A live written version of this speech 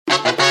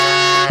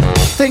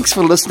Thanks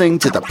for listening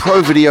to the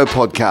Pro Video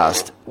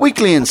Podcast,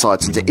 weekly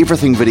insights into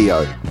everything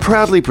video,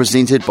 proudly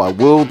presented by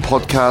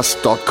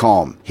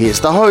worldpodcast.com. Here's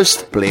the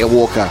host, Blair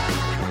Walker.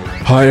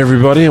 Hi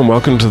everybody and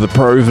welcome to the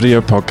Pro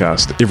Video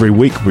Podcast. Every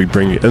week we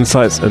bring you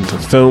insights into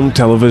film,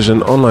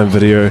 television, online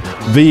video,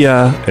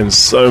 VR and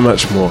so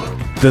much more.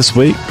 This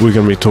week we're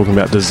going to be talking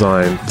about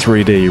design,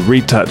 3D,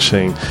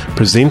 retouching,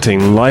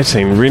 presenting,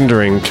 lighting,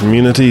 rendering,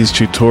 communities,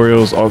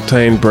 tutorials,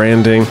 Octane,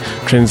 branding,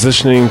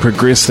 transitioning,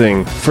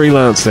 progressing,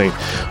 freelancing,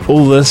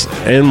 all this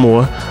and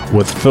more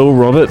with Phil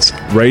Roberts,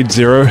 Raid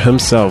Zero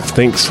himself.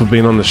 Thanks for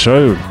being on the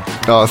show.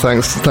 Oh,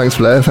 thanks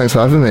Blair. Thanks for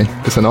having me.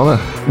 It's an honour.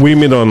 We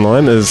met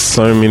online, as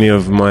so many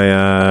of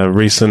my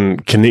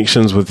recent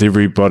connections with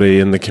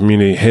everybody in the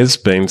community has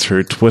been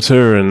through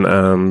Twitter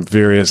and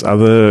various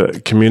other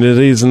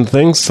communities and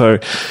things. So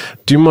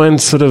do you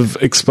mind sort of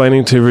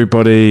explaining to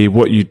everybody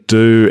what you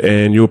do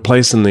and your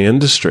place in the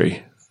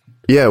industry?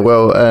 Yeah,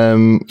 well,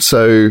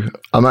 so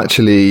I'm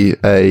actually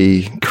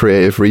a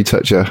creative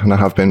retoucher and I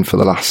have been for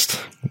the last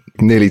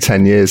nearly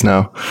 10 years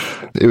now.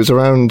 It was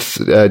around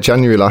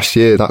January last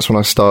year. That's when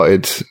I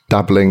started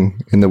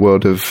dabbling in the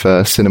world of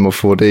Cinema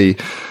 4D.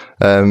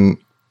 The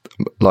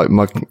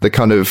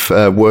kind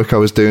of work I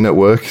was doing at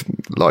work,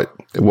 like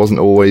it wasn't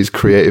always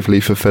creatively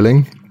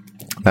fulfilling.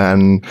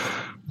 And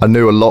I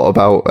knew a lot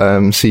about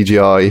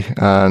CGI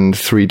and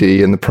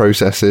 3D and the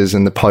processes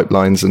and the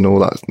pipelines and all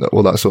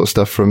that sort of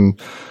stuff from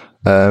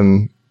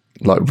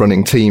like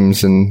running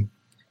teams and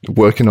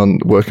working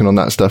on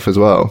that stuff as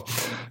well.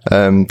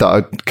 That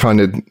I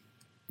kind of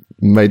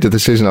made the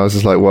decision. I was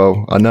just like,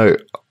 well, I know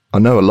a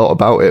lot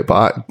about it,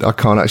 but I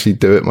can't actually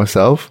do it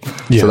myself.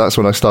 Yeah. So that's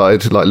when I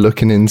started like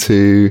looking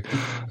into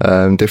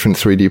different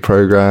 3D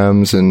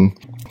programs and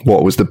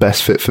what was the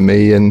best fit for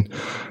me. And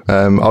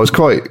I was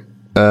quite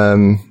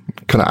kind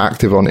of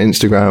active on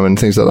Instagram and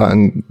things like that.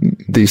 And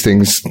these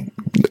things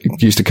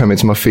used to come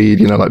into my feed,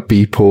 you know, like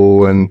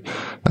Beeple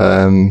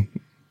and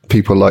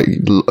people like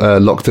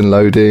Locked and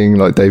Loading,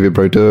 like David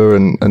Brodeur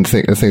and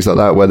things like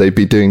that, where they'd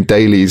be doing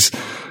dailies.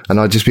 And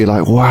I'd just be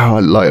like, wow,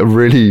 I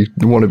really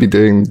want to be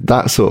doing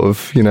that sort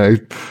of, you know,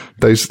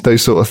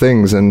 those sort of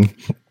things. And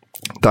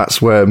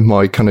that's where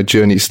my kind of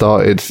journey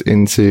started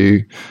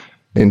into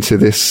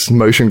this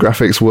motion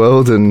graphics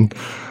world. And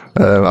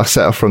I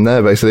set off from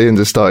there basically and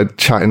just started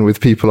chatting with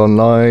people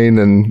online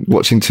and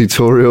watching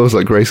tutorials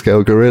like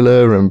Grayscale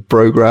Gorilla and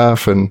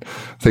Brograph and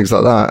things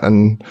like that.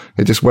 And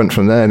it just went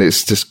from there and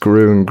it's just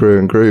grew and grew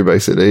and grew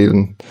basically.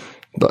 And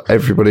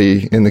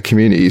everybody in the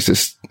community is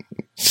just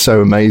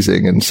so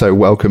amazing and so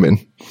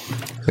welcoming.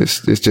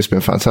 It's just been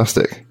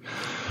fantastic.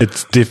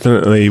 It's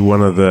definitely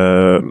one of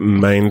the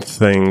main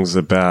things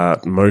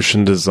about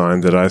motion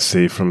design that I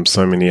see from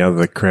so many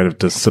other creative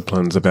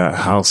disciplines about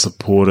how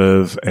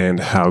supportive and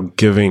how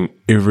giving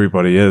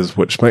everybody is,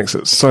 which makes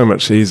it so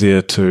much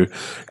easier to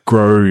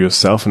grow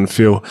yourself and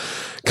feel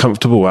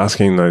comfortable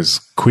asking those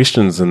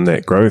questions and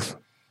that growth.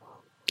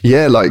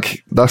 Yeah,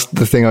 like that's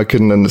the thing I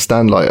couldn't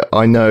understand. Like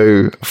I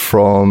know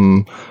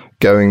from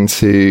going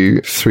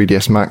to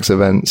 3ds Max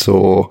events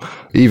or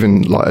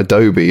even like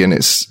Adobe, and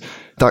it's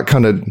that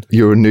kind of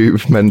your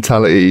noob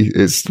mentality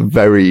is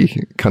very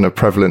kind of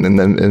prevalent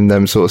in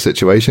them sort of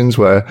situations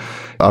where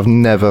I've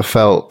never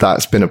felt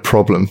that's been a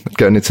problem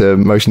going into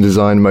motion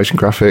design, motion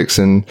graphics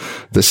and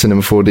the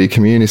Cinema 4D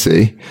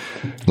community.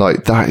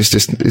 Like that is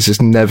it's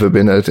just never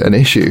been an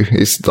issue.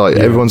 It's like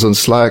everyone's on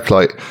Slack.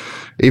 Like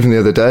even the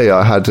other day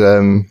I had,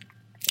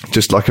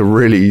 just like a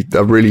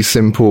really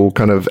simple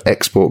kind of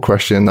export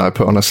question that I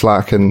put on a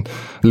Slack, and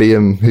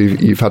Liam, who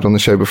you've had on the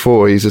show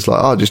before, he's just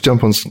like, just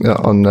jump on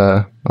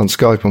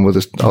Skype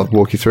and I'll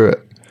walk you through it.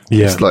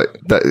 Yeah. It's like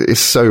that. It's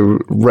so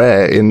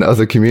rare in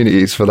other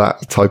communities for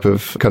that type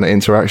of kind of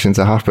interaction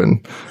to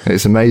happen.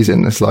 It's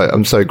amazing. It's like,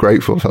 I'm so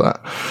grateful for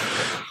that.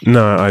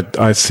 No,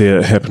 I see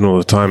it happen all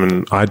the time,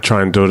 and I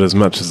try and do it as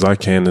much as I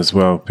can as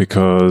well,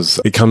 because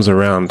it comes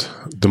around.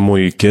 The more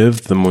you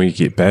give, the more you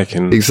get back.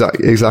 And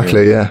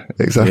exactly. Yeah.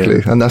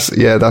 And that's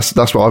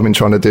what I've been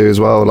trying to do as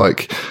well.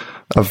 Like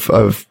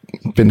I've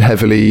been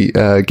heavily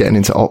getting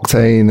into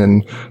Octane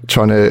and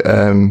trying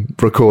to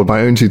record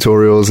my own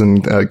tutorials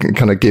and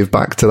kind of give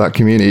back to that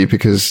community,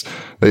 because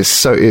it's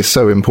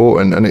so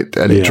important and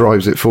it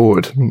drives it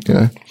forward, you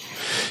know.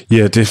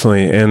 Yeah,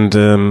 definitely. And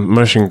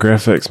motion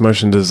graphics,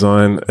 motion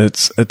design,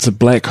 it's a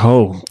black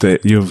hole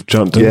that you've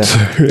jumped into.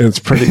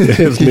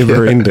 It's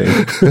never ending.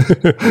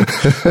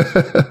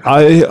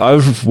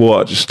 I've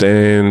watched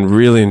and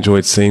really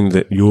enjoyed seeing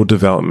your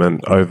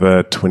development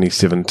over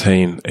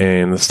 2017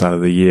 and the start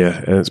of the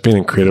year, and it's been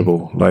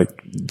incredible. Like,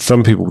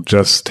 some people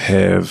just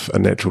have a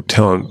natural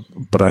talent,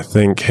 but I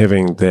think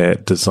having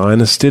that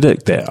design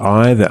aesthetic, that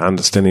eye, that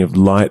understanding of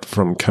light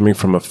coming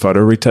from a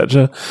photo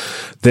retoucher,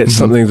 that's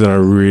something that I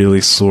really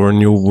saw in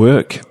your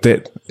work.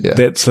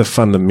 That's a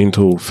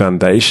fundamental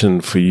foundation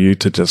for you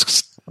to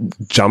just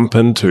jump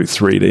into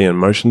 3D and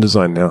motion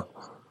design now.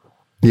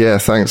 Yeah,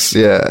 thanks.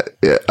 Yeah,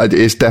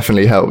 it's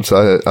definitely helped.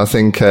 I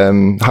think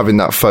having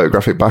that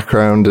photographic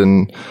background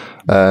and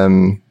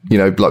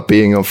like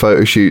being on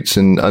photo shoots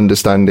and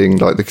understanding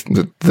like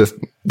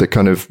the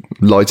kind of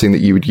lighting that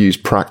you would use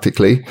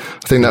practically.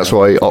 I think that's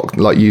why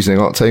like using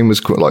Octane was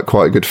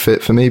quite a good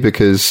fit for me,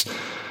 because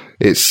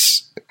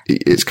it's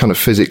kind of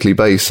physically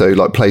based. So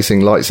like placing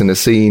lights in a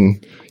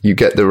scene, you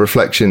get the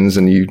reflections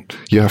and you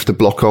have to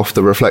block off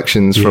the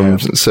reflections from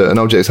certain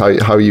objects,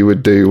 how you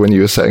would do when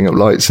you were setting up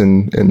lights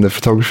in the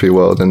photography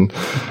world. And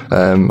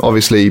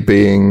obviously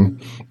being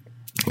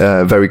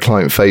very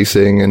client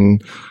facing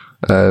and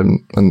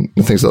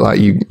things like that,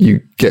 you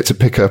get to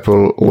pick up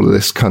all of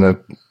this kind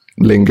of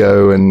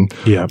lingo and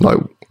like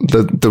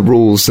the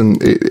rules,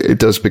 and it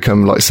does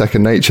become like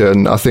second nature.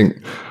 And I think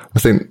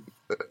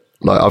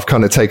like I've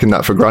kind of taken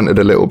that for granted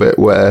a little bit,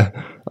 where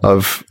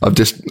I've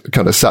just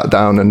kind of sat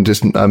down and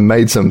just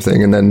made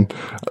something, and then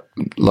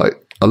like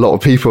a lot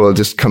of people will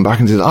just come back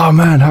and say, "Oh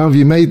man, how have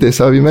you made this?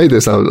 How have you made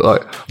this?" I'm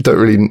like, I don't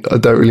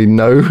really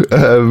know,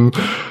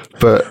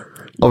 but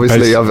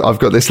obviously I've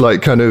got this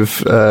like kind of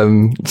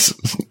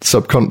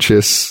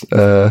subconscious,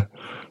 kind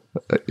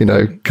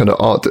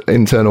of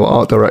internal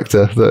art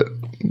director that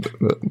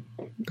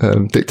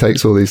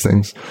dictates all these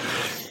things.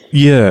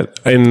 Yeah,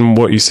 and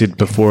what you said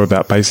before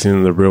about basing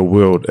in the real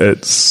world,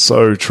 it's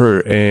so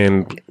true.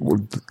 And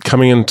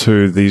coming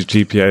into these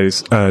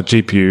GPU-based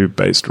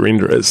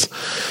renderers,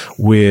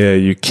 where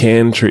you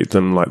can treat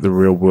them like the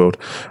real world.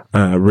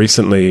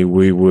 Recently,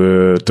 we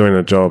were doing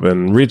a job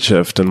in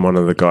Redshift, and one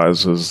of the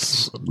guys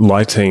was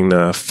lighting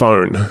a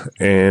phone,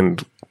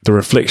 and the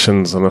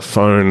reflections on a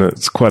phone,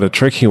 it's quite a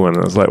tricky one.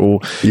 I was like, well,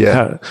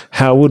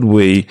 how would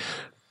we...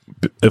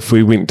 if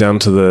we went down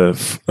to the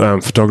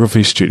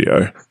photography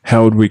studio,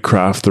 how would we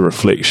craft the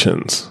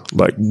reflections?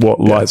 Like what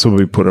lights would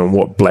we put in?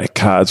 What black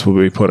cards would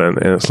we put in?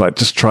 And it's like,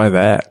 just try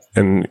that.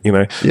 And,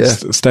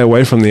 stay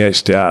away from the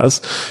HDRs.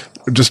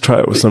 Just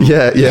try it with some.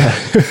 Yeah.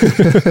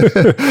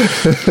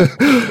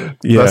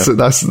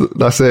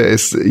 That's it.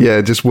 It's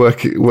just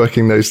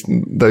working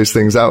those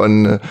things out.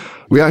 And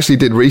we actually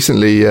did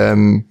recently,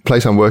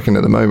 place I'm working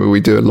at the moment, we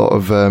do a lot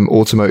of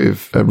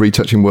automotive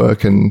retouching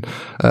work and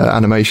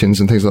animations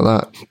and things like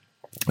that.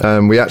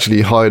 We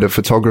actually hired a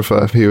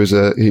photographer. He was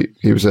a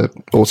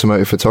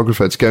automotive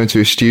photographer to go into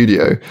a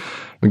studio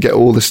and get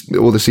all the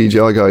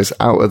CGI guys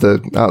out of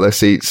their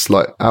seats,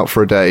 like out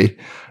for a day,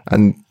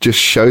 and just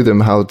show them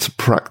how to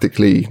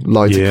practically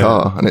light a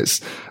car. And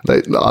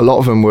a lot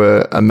of them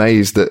were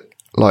amazed at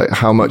like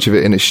how much of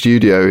it in a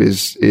studio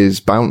is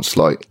bounce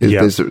light.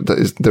 There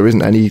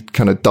isn't any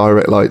kind of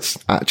direct lights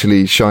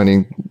actually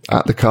shining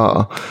at the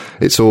car.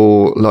 It's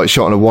all like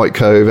shot on a white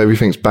cove.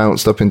 Everything's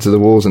bounced up into the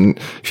walls. And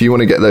if you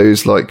want to get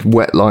those like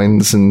wet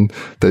lines and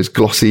those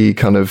glossy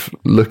kind of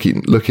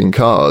looking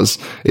cars,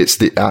 it's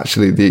the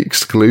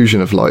exclusion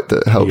of light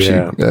that helps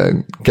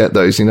you get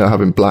those,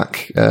 having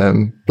black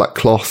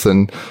cloth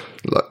and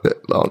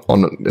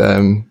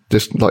on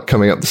just like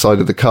coming up the side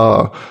of the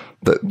car.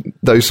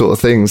 Those sort of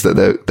things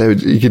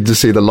that you could just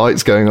see the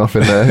lights going off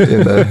in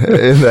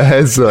their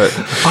heads. Like,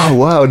 oh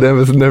wow,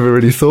 never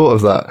really thought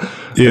of that.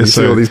 Yeah, you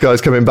see all these guys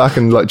coming back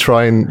and like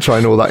trying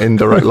all that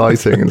indirect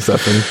lighting and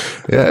stuff, and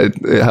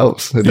it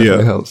helps. It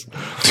definitely helps.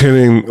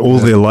 Turning all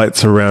their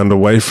lights around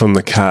away from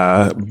the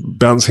car,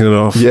 bouncing it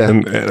off,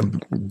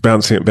 and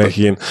bouncing it back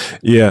again.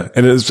 Yeah,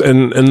 and it's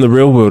in the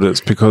real world,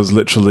 it's because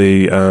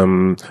literally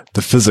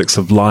the physics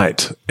of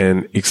light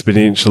and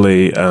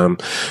exponentially.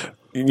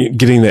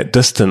 Getting that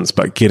distance,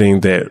 but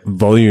getting that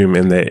volume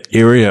and that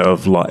area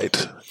of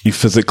light. You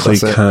physically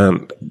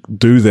can't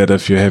do that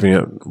if you're having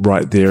it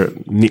right there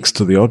next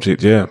to the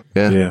object. Yeah.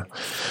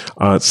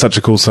 It's such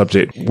a cool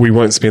subject. We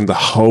won't spend the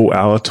whole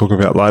hour talking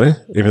about lighting,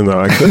 even though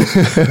I could.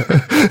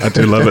 I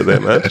do love it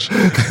that much.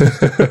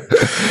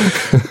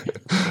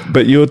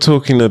 But you're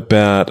talking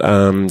about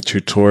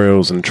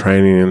tutorials and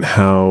training and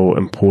how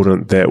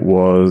important that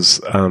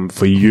was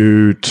for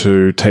you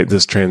to take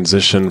this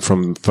transition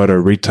from photo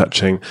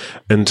retouching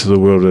into the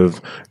world of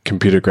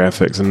computer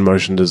graphics and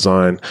motion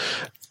design.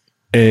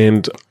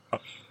 And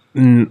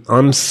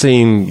I'm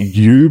seeing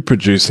you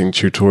producing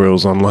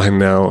tutorials online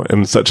now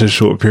in such a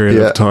short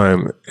period of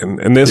time.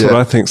 And that's what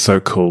I think is so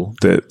cool,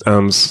 that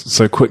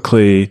so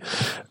quickly,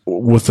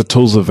 with the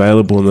tools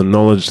available and the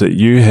knowledge that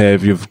you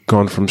have, you've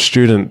gone from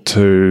student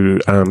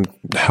to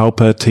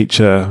helper,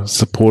 teacher,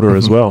 supporter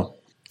as well.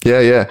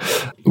 Yeah.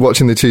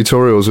 Watching the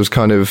tutorials was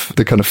kind of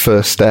the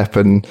first step.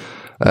 And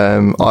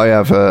I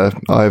have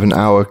an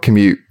hour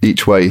commute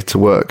each way to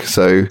work.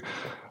 So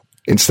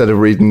instead of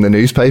reading the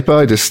newspaper,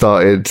 I just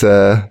started,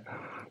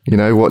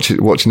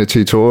 watching a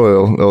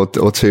tutorial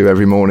or two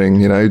every morning,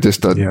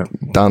 just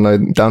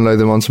download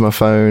them onto my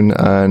phone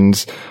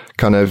and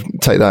kind of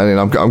take that in.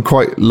 I'm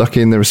quite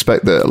lucky in the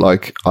respect that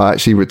like I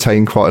actually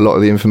retain quite a lot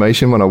of the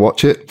information when I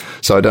watch it.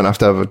 So I don't have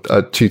to have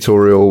a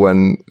tutorial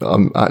when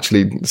I'm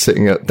actually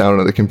sitting down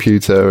at the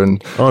computer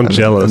and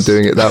jealous. And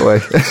doing it that way.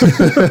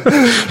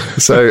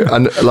 So,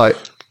 and like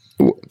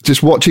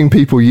just watching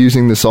people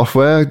using the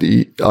software,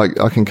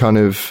 I can kind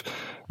of,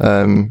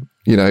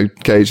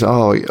 gauge,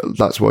 oh,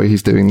 that's why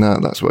he's doing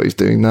that. That's why he's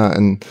doing that.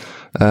 And,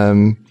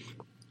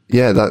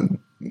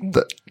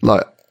 that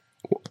like,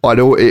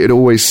 it'd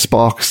always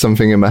spark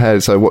something in my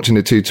head. So watching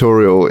a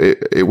tutorial,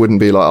 it wouldn't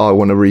be like, oh, I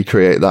want to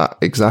recreate that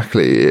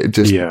exactly. It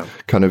just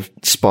kind of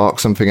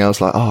sparks something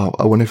else, like, oh,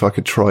 I wonder if I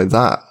could try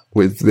that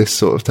with this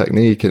sort of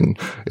technique, and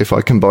if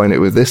I combine it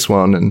with this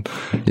one, and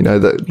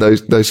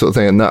those sort of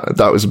things. And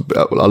that was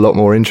a lot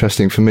more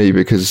interesting for me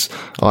because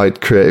I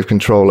had creative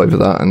control over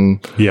that, and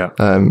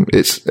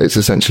it's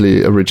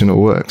essentially original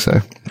work.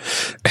 So,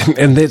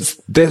 and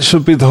that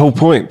should be the whole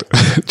point.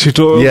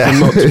 Tutorials are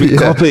not to be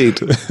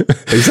copied.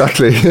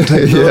 Exactly.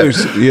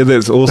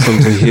 That's awesome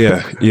to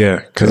hear. Yeah,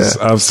 because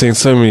I've seen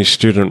so many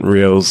student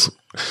reels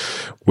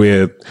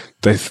where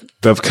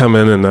they've come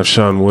in and they've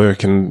shown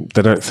work and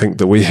they don't think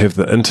that we have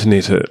the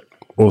internet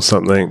or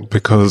something,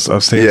 because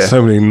I've seen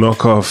so many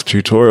knockoff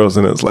tutorials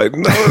and it's like,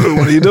 no,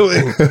 what are you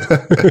doing?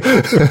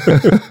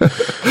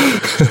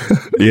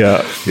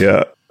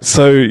 Yeah.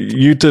 So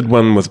you did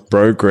one with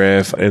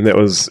Brograph, and that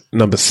was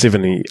number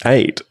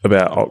 78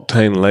 about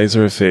Octane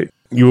laser effect.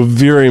 You were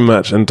very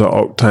much into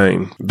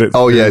Octane.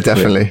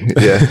 Definitely.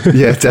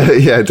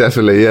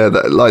 Definitely. Yeah,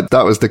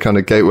 that was the kind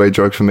of gateway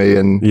drug for me.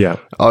 And I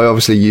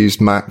obviously used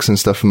Macs and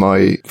stuff for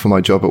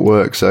my job at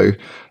work. So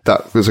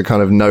that was a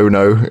kind of no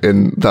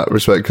in that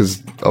respect,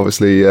 because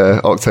obviously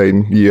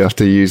Octane, you have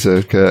to use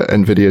a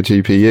NVIDIA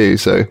GPU.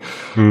 So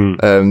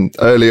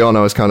early on,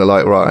 I was kind of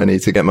like, right, I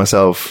need to get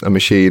myself a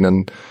machine,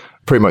 and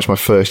pretty much my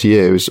first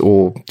year was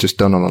all just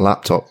done on a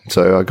laptop.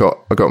 So I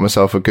got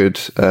myself I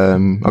got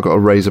a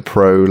Razer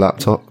Pro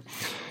laptop,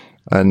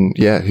 and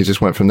he just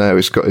went from there.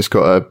 It's got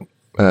a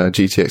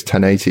GTX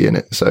 1080 in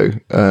it. So,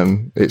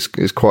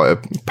 it's quite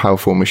a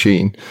powerful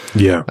machine.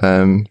 Yeah.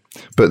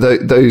 But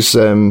those,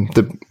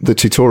 the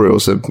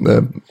tutorials,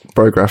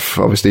 Brograph,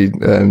 obviously,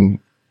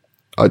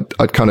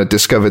 I'd kind of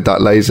discovered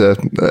that laser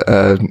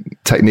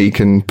technique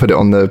and put it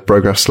on the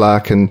Brograph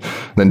Slack, and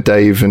then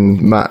Dave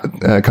and Matt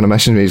kind of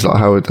messaged me. He's like,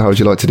 how would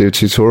you like to do a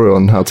tutorial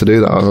on how to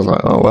do that? I was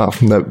like, oh wow,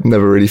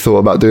 never really thought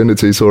about doing a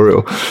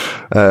tutorial.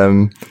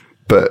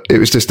 But it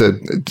was just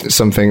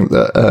something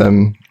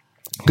that,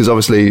 because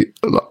obviously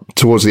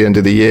towards the end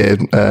of the year,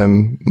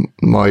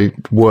 my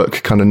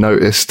work kind of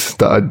noticed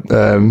that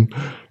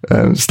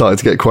I'd started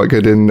to get quite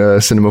good in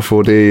Cinema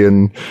 4D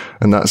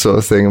and that sort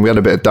of thing. And we had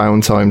a bit of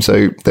downtime.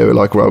 So they were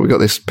like, well, we got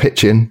this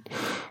pitch in.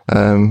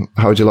 How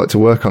would you like to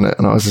work on it?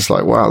 And I was just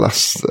like, wow,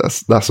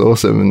 that's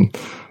awesome. And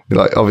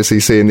like, obviously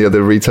seeing the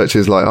other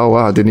retouches, like, oh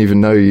wow, I didn't even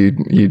know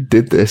you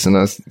did this. And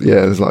I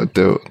was like,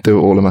 do it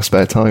all in my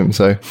spare time.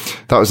 So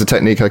that was the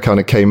technique I kind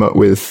of came up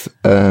with,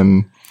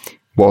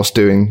 whilst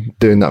doing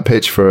that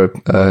pitch for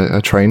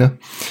a trainer.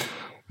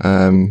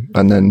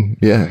 And then,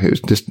 it was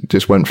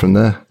just went from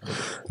there.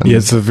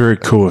 It's a very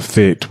cool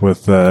effect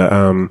with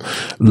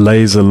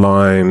laser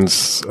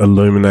lines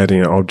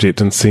illuminating an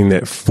object and seeing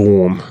that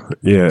form.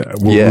 Yeah,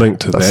 we'll link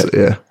to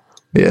that.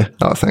 Yeah.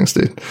 Oh, thanks,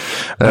 dude.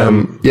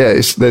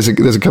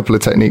 There's a couple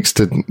of techniques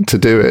to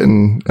do it,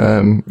 and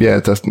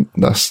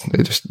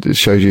it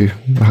shows you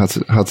how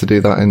to do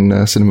that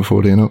in Cinema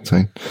 4D and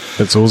Octane.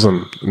 It's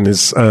awesome. And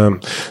there's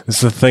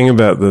the thing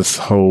about this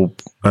whole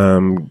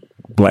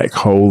black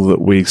hole that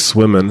we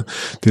swim in.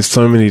 There's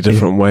so many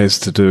different ways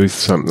to do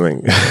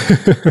something.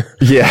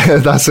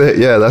 That's it.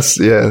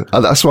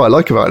 That's what I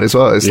like about it as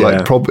well. It's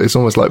like it's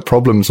almost like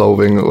problem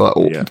solving,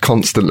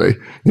 constantly.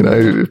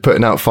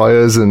 Putting out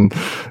fires and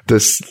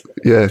just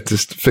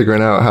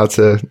figuring out how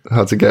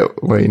to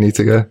get where you need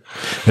to go.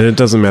 And it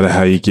doesn't matter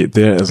how you get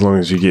there, as long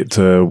as you get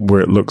to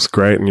where it looks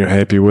great and you're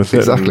happy with it.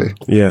 Exactly.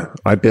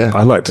 And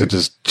I like to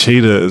just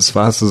cheat it as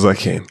fast as I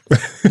can.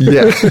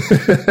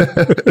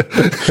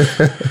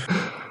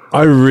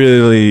 I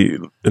really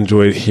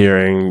enjoyed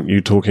hearing you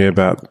talking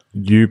about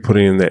you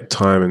putting in that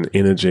time and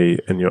energy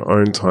in your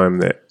own time,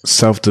 that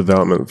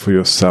self-development for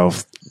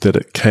yourself, that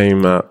it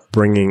came up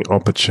bringing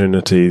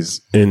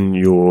opportunities in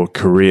your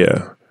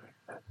career.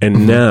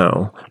 And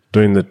now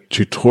doing the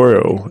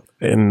tutorial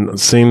and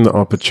seeing the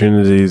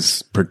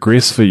opportunities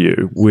progress for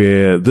you,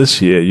 where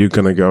this year you're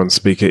going to go and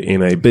speak at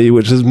NAB,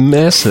 which is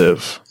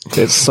massive.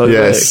 That's so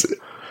big.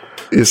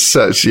 It's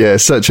such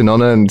an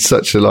honor and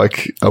such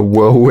a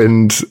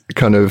whirlwind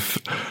kind of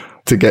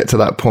to get to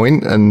that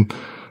point. And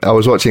I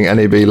was watching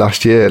NAB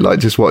last year,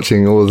 just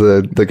watching all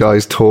the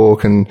guys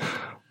talk. And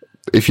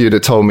if you'd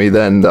have told me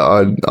then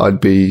that I'd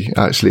be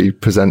actually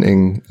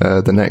presenting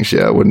the next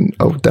year,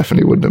 I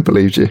definitely wouldn't have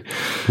believed you.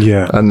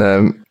 Yeah.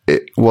 And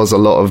it was a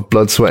lot of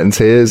blood, sweat and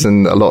tears,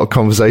 and a lot of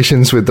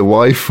conversations with the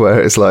wife where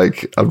it's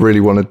like, I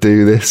really want to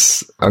do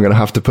this. I'm going to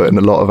have to put in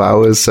a lot of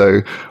hours.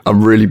 So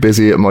I'm really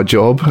busy at my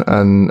job,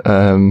 and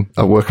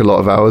I work a lot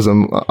of hours.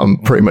 I'm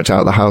pretty much out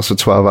of the house for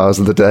 12 hours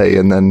of the day,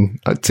 and then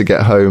to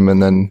get home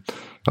and then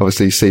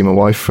obviously see my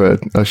wife for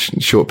a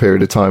short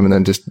period of time, and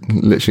then just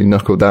literally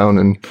knuckle down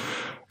and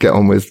get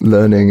on with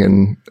learning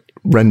and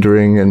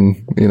rendering and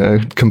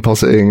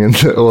compositing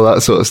and all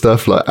that sort of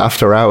stuff, like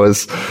after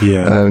hours,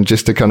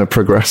 just to kind of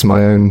progress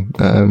my own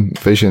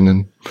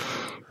vision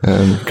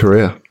and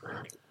career.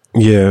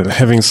 Yeah,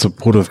 having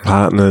supportive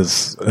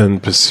partners in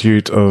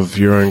pursuit of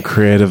your own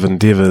creative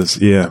endeavors.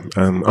 Yeah,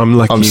 I'm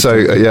lucky. I'm so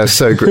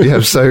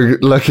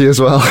lucky as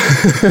well.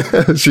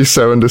 She's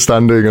so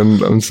understanding,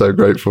 and I'm so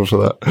grateful for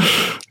that.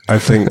 I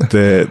think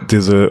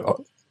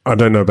that I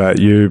don't know about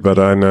you, but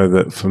I know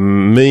that for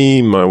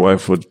me, my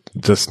wife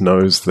just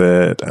knows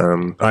that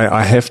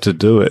I have to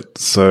do it.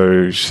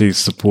 So she's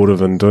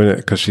supportive in doing it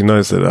because she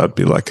knows that I'd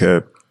be like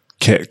a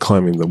cat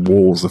climbing the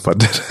walls if I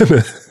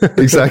didn't.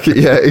 Exactly.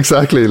 Yeah,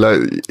 exactly.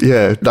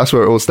 That's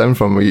where it all stemmed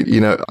from. I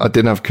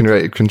didn't have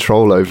creative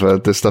control over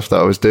the stuff that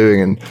I was doing,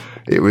 and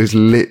it was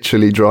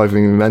literally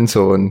driving me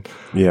mental. And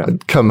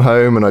I'd come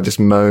home and I just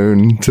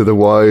moan to the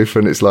wife,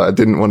 and it's like I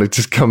didn't want to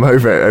just come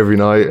over every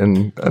night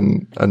and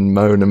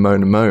moan and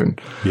moan and moan.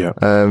 Yeah.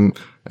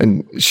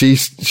 And she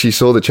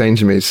saw the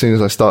change in me as soon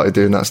as I started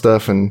doing that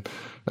stuff and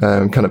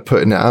kind of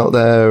putting it out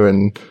there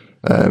and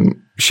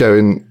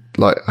showing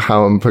like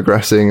how I'm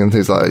progressing and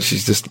things like that.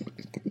 She's just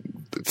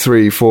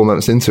 3-4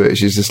 months into it.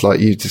 She's just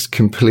like, you just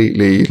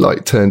completely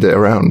like turned it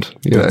around.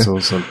 That's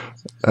awesome.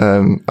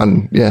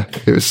 And yeah,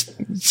 it was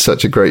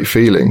such a great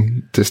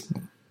feeling just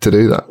to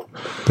do that.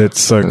 That's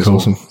so cool.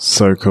 Awesome.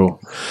 So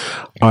cool.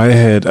 I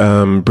had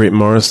Brett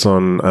Morris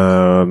on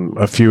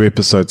a few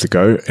episodes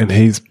ago, and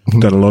he's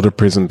done a lot of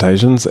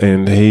presentations,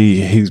 and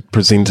he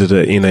presented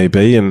at NAB,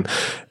 and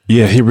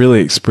yeah, he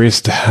really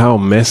expressed how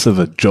massive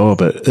a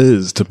job it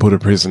is to put a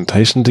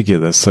presentation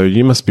together. So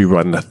you must be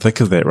right in the thick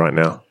of that right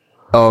now.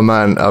 Oh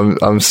man,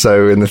 I'm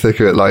so in the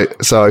thick of it.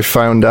 Like, so I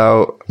found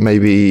out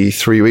maybe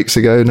 3 weeks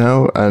ago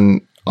now,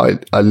 and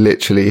I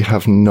literally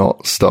have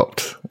not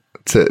stopped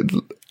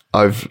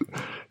I've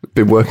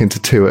been working to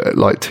 2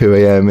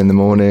 a.m. in the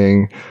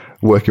morning,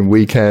 working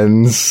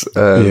weekends,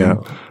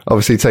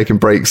 obviously taking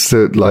breaks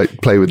to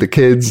like play with the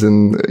kids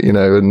and,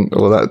 and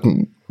all that,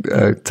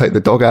 take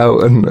the dog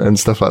out and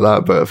stuff like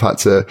that. But I've had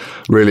to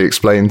really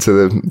explain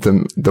to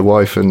the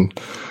wife and,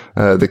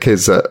 the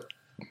kids that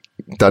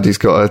Daddy's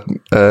got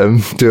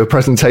to, do a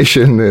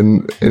presentation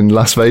in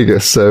Las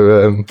Vegas.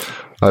 So,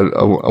 I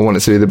want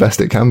it to be the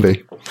best it can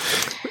be.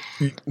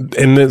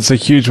 And it's a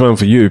huge one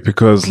for you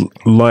because,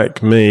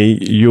 like me,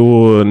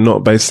 you're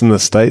not based in the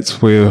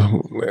States. We're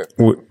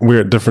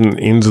at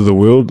different ends of the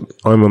world.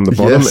 I'm on the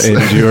bottom, yes.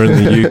 And you're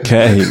in the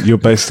UK. You're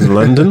based in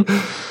London.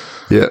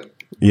 Yeah.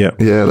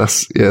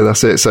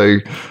 That's it. So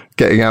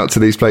getting out to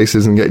these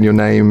places and getting your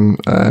name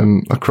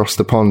across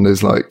the pond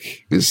is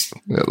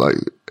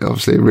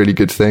obviously a really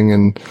good thing.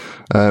 And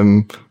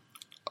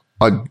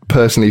I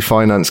personally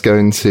financed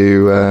going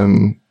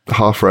to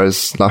Half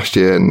Res last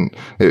year, and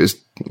it was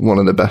one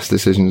of the best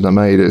decisions I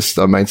made.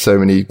 I made so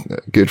many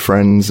good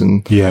friends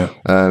and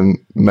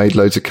made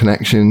loads of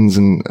connections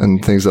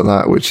and things like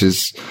that, which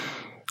is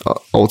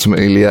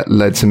ultimately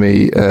led to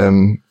me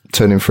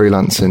turning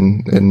freelance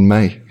in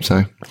May.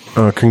 So,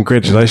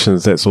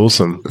 congratulations! That's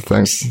awesome.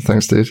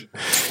 Thanks, dude.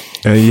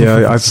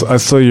 I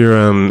saw your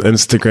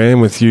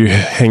Instagram with you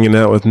hanging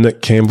out with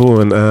Nick Campbell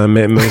and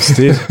Matt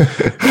Milstead.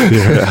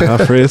 You're at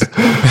Half Res.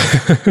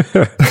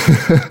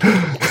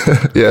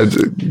 Yeah,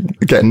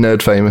 getting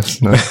nerd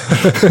famous. No.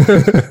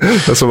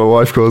 That's what my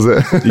wife calls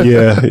it.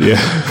 Yeah.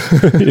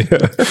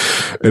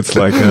 It's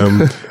like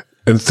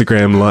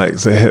Instagram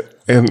likes.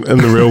 In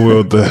the real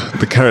world,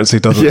 the currency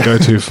doesn't go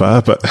too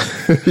far, but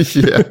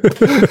yeah.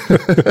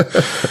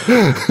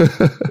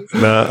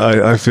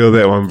 I feel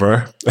that one,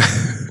 bro.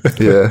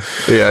 yeah.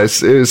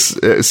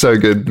 It's so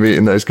good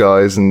meeting those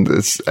guys, and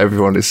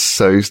everyone is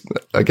so,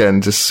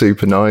 again, just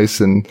super nice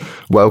and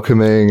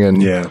welcoming,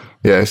 and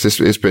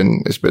it's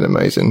been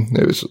amazing.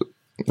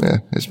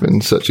 It's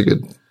been such a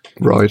good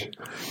ride.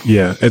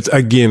 Yeah, it's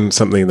again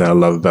something that I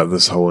love about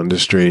this whole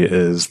industry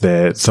is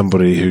that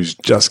somebody who's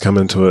just come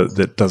into it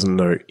that doesn't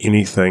know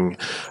anything,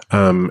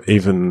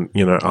 even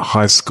a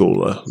high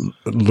schooler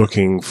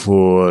looking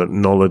for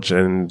knowledge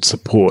and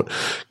support,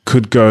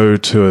 could go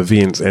to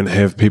events and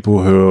have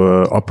people who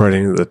are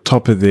operating at the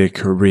top of their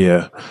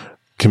career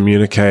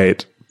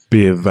communicate,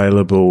 be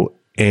available,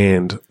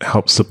 and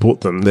help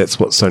support them. That's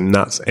what's so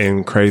nuts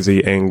and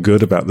crazy and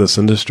good about this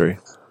industry.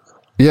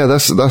 Yeah,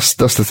 that's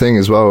the thing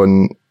as well,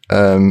 and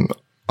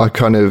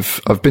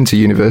I've been to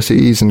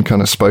universities and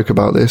kind of spoke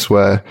about this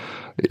where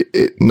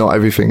not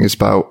everything is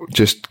about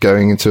just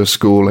going into a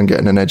school and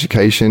getting an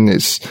education.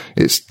 It's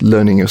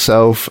learning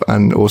yourself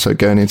and also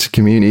going into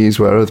communities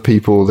where other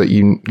people that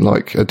you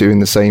like are doing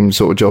the same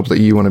sort of job that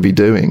you want to be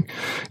doing,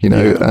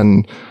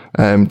 and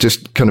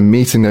just kind of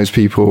meeting those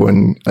people.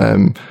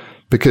 And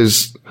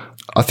because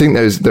I think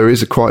there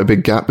is quite a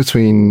big gap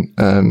between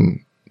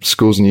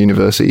schools and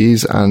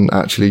universities and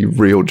actually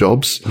real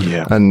jobs.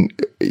 Yeah. And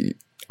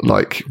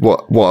like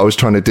what I was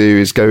trying to do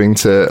is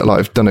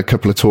I've done a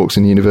couple of talks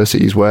in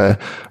universities where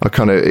I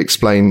kind of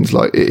explained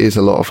like it is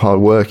a lot of hard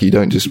work. You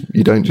don't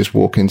just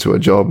walk into a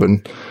job,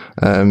 and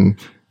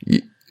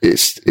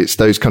it's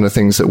those kind of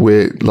things that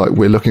we're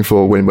looking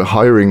for when we're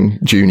hiring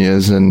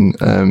juniors and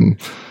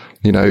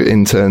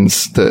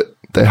interns, that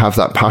they have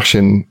that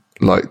passion,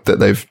 like that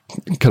they've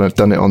kind of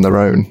done it on their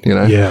own.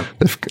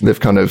 They've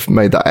kind of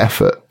made that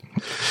effort.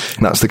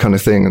 that's the kind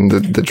of thing and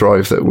the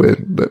drive that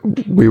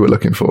we were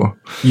looking for.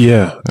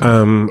 Yeah.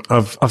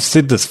 I've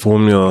said this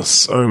formula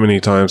so many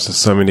times to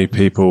so many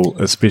people,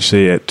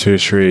 especially at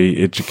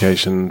tertiary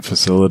education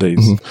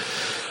facilities.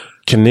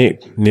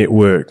 Connect,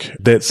 network.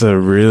 That's a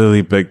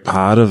really big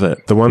part of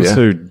it. The ones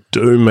who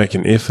do make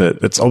an effort,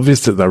 it's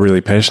obvious that they're really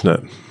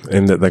passionate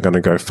and that they're going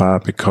to go far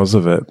because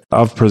of it.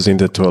 I've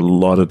presented to a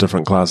lot of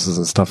different classes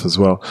and stuff as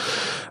well,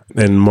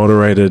 and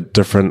moderated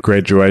different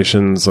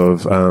graduations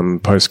of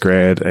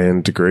postgrad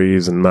and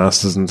degrees and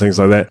masters and things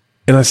like that.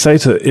 And I say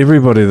to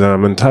everybody that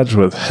I'm in touch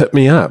with, hit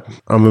me up.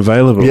 I'm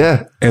available.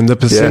 Yeah. And the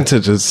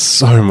percentage is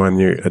so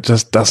minute. It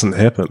just doesn't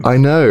happen. I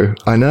know.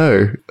 I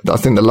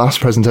think the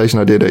last presentation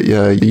I did at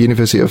the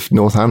University of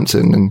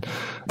Northampton, and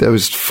there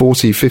was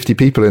 40, 50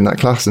 people in that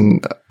class,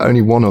 and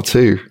only one or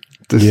two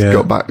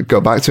got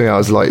back to me. I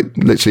was like,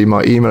 literally,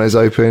 my email is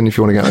open. If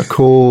you want to get on a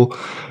call,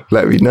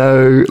 let me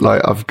know.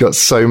 Like, I've got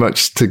so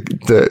much to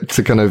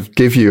kind of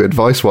give you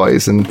advice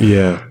wise. And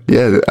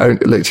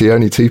literally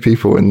only two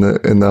people in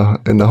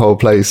the whole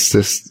place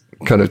just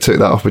kind of took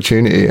that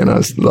opportunity. And I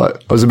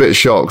was a bit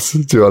shocked,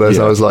 to be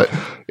honest. I was like,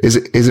 is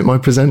it my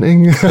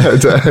presenting? I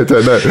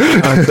don't know.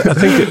 I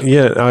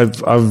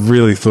think, I've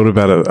really thought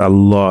about it a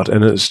lot.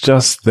 And it's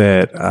just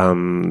that,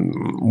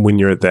 when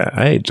you're at that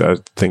age, I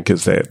think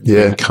it's that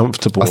being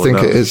comfortable. I think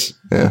it is.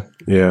 Yeah.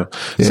 Yeah.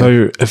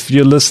 So if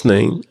you're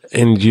listening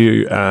and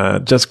you are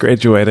just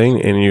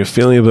graduating and you're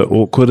feeling a bit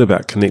awkward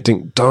about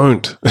connecting,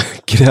 don't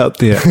get out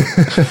there,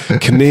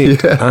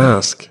 connect,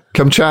 ask.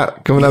 Come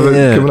chat. Come and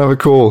have a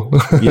call.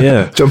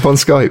 Yeah. Jump on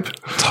Skype.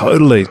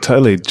 Totally.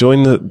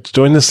 Join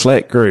the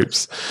Slack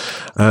groups.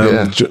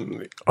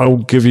 I'll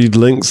give you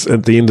links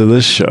at the end of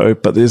this show,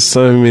 but there's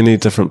so many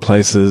different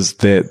places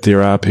that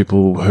there are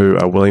people who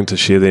are willing to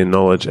share their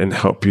knowledge and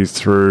help you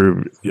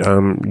through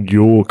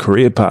your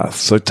career path.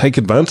 So take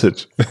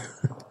advantage.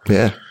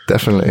 Yeah,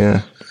 definitely.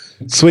 Yeah.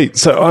 Sweet.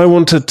 So I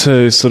wanted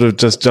to sort of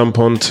just jump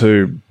on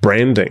to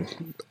branding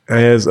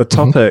as a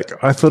topic.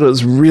 I thought it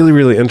was really,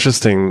 really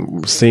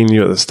interesting seeing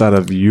you at the start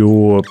of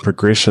your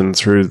progression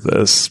through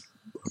this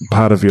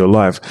part of your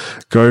life,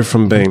 go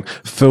from being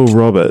Phil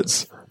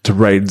Roberts to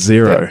RAID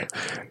Zero.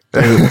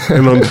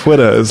 And on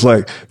Twitter, it's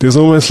like there's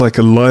almost like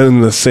a line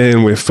in the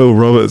sand where Phil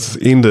Roberts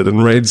ended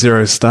and RAID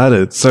Zero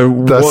started.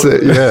 So that's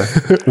it. Yeah.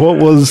 What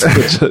was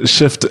the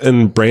shift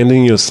in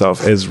branding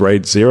yourself as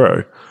RAID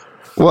Zero?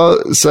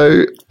 Well,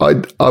 so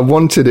I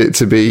wanted it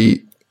to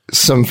be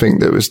something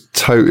that was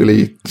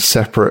totally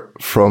separate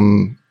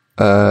from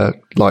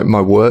like my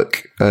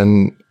work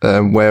and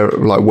where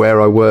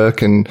I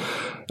work and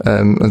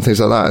things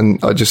like that.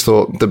 And I just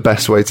thought the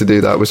best way to do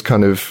that was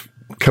kind of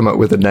come up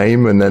with a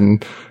name and then,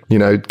 you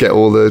know, get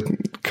all the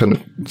kind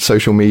of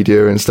social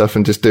media and stuff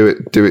and just do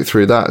it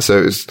through that. So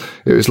it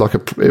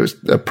was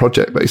a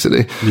project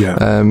basically. Yeah.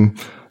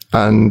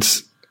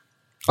 And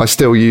I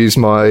still use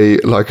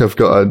I've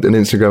got an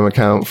Instagram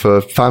account for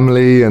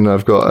family and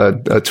I've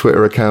got a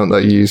Twitter account that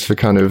I use for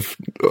kind of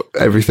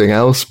everything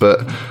else.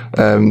 But,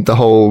 the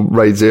whole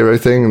RAID Zero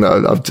thing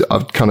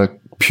I've kind of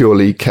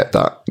purely kept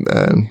that,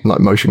 like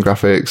motion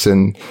graphics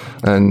and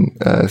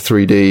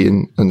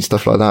 3D and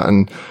stuff like that.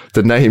 And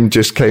the name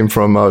just came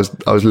from, I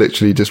was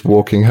literally just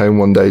walking home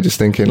one day, just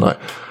thinking like,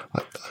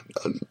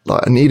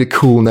 I need a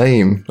cool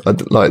name. I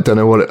don't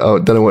know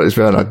what it's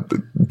about. I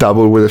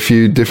dabbled with a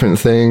few different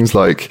things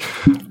like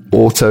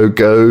Auto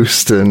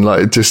Ghost and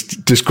like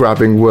just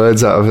grabbing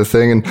words out of a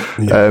thing.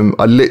 And,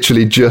 I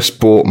literally just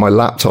bought my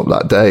laptop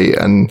that day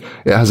and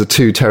it has a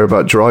 2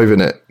 terabyte drive in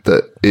it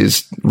that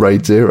is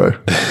RAID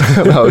Zero.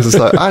 And I was just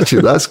like,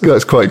 actually,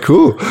 that's quite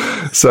cool.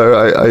 So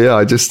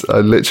I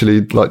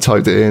literally like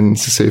typed it in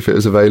to see if it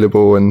was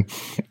available and,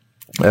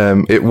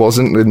 it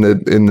wasn't in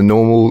the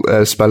normal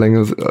spelling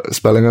of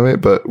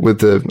it, but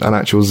with an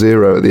actual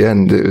zero at the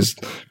end, it was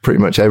pretty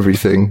much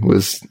everything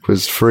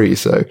was free.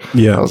 So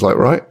I was like,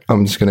 right,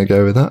 I'm just going to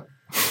go with that.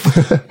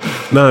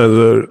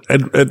 No,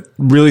 it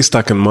really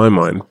stuck in my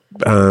mind.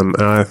 And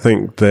I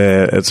think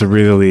that it's a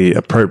really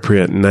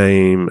appropriate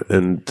name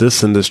in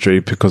this industry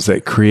because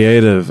that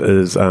creative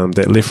is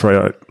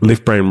that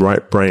left brain,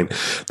 right brain.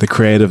 The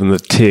creative and the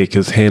tech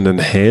is hand in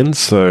hand.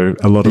 So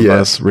a lot of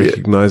us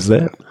recognize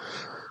that.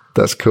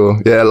 That's cool.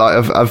 Yeah,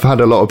 like I've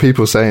had a lot of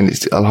people saying,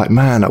 like,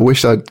 man, I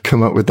wish I'd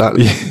come up with that.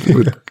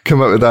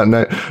 Come up with that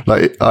note.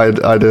 Like I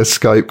had a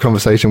Skype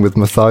conversation with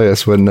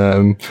Matthias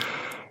when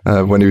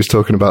he was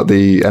talking about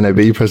the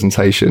NAB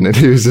presentation, and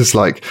he was just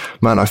like,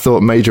 man, I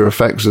thought Major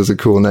Effects was a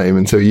cool name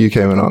until you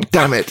came along.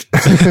 Damn it!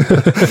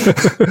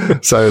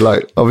 So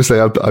like, obviously,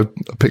 I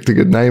picked a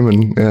good name,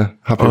 and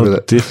happy with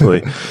it.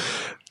 Definitely.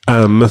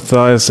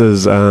 Matthias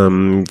is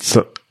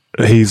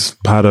he's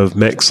part of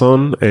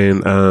Maxon,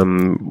 and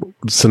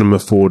Cinema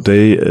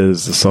 4D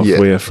is the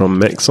software from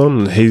Maxon.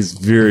 And he's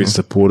very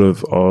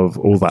supportive of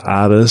all the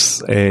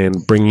artists and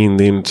bringing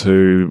them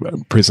to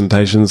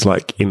presentations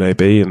like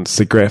NAB and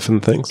SIGGRAPH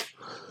and things.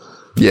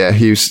 Yeah,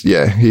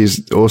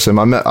 he's awesome.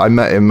 I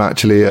met him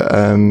actually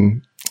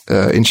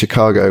in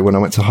Chicago when I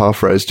went to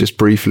Half Res just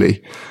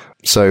briefly.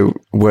 So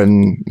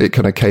when it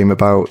kind of came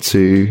about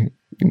to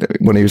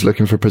when he was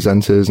looking for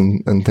presenters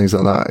and things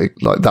like that,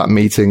 like that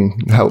meeting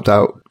helped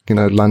out,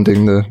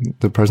 landing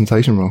the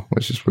presentation role,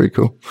 which is pretty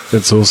cool.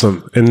 It's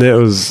awesome. And that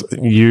was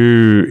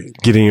you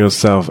getting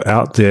yourself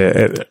out there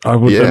at, I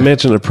would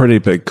imagine, a pretty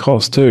big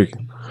cost too.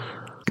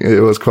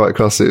 It was quite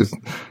costly.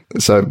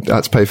 So I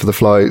had to pay for the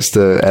flights,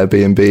 the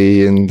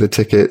Airbnb and the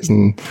tickets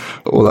and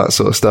all that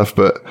sort of stuff.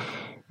 But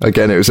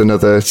again, it was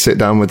another sit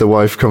down with the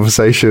wife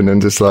conversation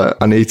and just like,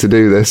 I need to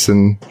do this.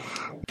 And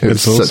it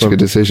was such a good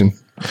decision.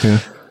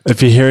 Yeah.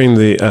 If you're hearing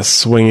the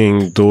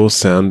swinging door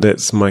sound,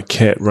 that's my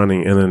cat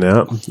running in and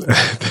out.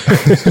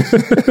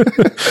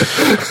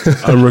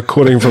 I'm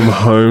recording from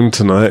home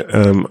tonight.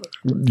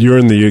 You're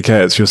in the UK.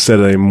 It's your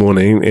Saturday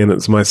morning, and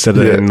it's my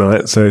Saturday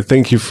night. So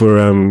thank you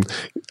for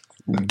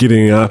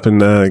getting up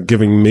and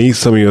giving me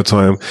some of your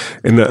time.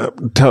 And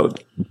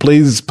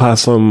please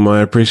pass on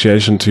my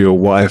appreciation to your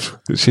wife.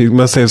 She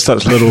must have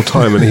such little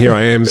time, and here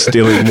I am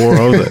stealing more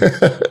of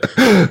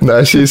it.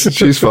 No,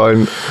 she's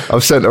fine.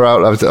 I've sent her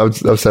out.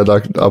 I've said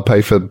I'll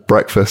pay for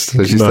breakfast,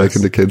 so she's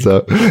taking the kids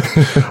out.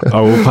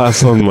 I will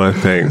pass on my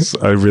thanks.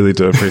 I really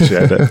do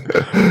appreciate it.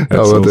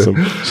 That's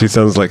awesome. She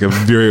sounds like a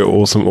very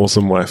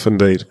awesome wife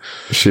indeed.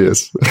 She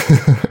is.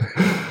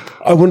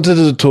 I wanted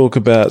to talk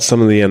about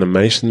some of the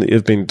animation that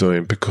you've been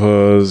doing,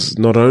 because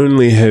not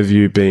only have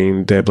you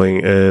been dabbling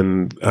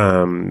in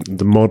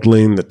the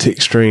modeling, the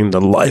texturing, the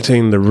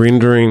lighting, the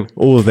rendering,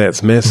 all of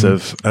that's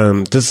massive.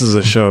 This is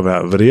a show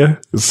about video,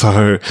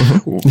 so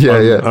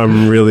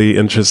I'm really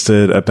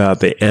interested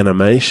about the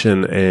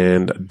animation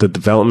and the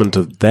development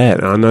of that.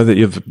 And I know that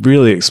you've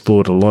really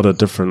explored a lot of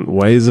different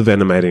ways of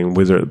animating,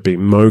 whether it be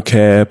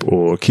mocap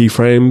or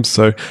keyframes.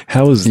 So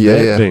how has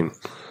that been?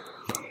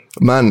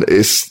 Man,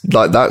 it's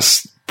like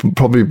that's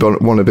probably been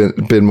one of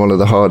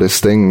the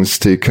hardest things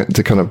to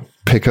kind of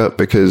pick up,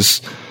 because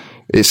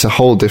it's a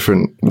whole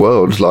different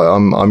world. Like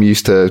I'm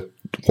used to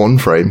one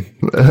frame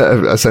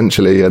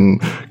essentially, and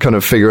kind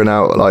of figuring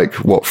out like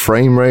what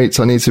frame rates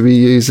I need to be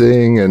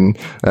using and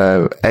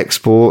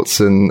exports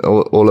and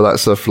all of that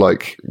stuff.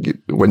 Like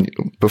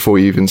before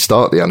you even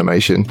start the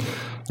animation,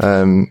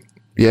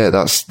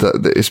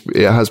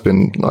 it has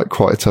been like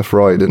quite a tough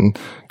ride, and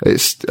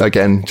it's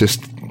again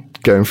just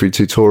going through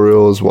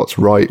tutorials, what's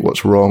right,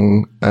 what's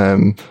wrong,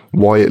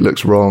 why it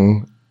looks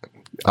wrong,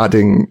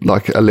 adding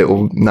like a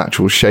little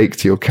natural shake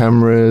to your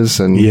cameras,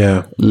 and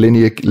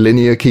linear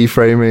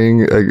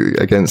keyframing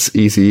against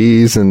easy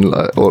ease, and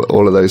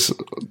all of those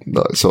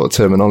sort of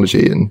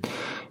terminology. And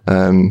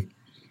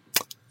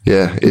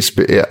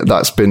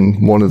that's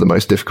been one of the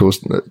most difficult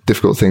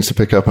things to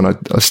pick up, and I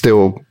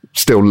still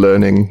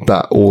learning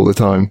that all the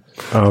time.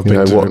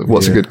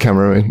 What's a good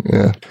camera?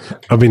 Yeah,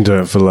 I've been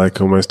doing it for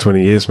like almost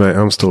 20 years, mate.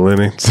 I'm still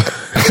learning. So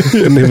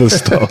it never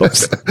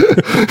stops.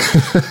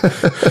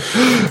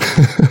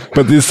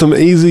 But there's some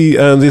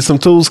there's some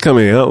tools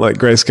coming out, like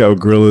Grayscale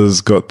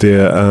Gorilla's got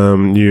their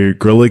new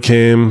Gorilla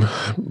Cam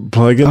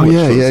plugin, which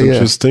is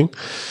interesting.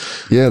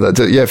 Yeah,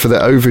 for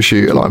the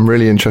overshoot, like, I'm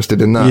really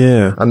interested in that.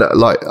 Yeah, and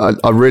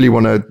I really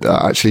want to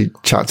actually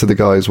chat to the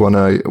guys when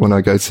I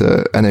go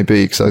to NAB,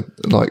 because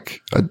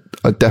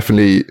I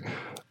definitely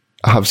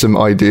have some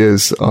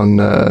ideas on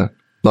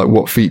like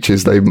what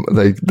features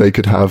they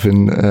could have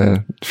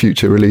in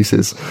future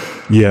releases.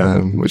 Yeah,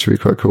 which would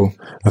be quite cool.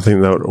 I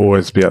think that would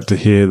always be up to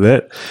hear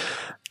that.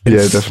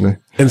 Definitely.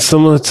 And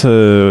similar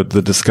to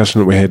the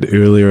discussion that we had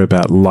earlier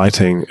about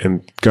lighting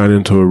and going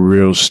into a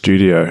real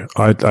studio,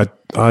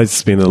 I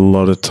spent a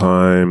lot of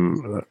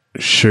time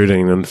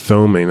shooting and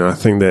filming. I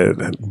think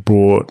that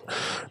brought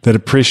that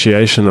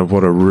appreciation of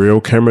what a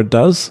real camera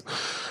does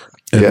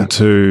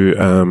into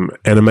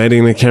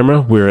animating the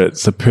camera, where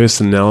it's a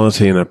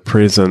personality and a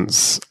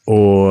presence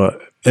or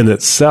in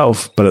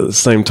itself, but at the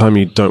same time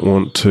you don't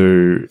want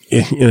to,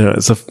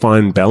 it's a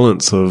fine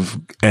balance of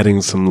adding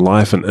some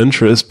life and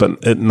interest, but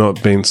it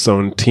not being so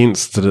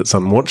intense that it's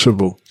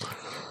unwatchable.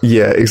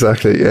 Yeah,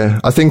 exactly. Yeah,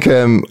 I think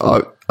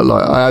I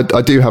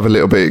do have a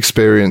little bit of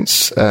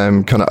experience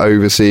kind of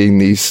overseeing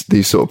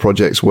these sort of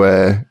projects,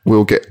 where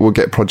we'll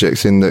get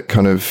projects in that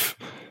kind of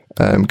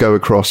go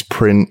across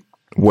print,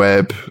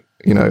 web,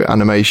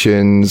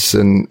 animations,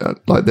 and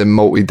like they're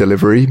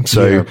multi-delivery.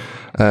 So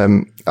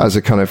as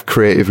a kind of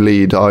creative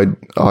lead, I'd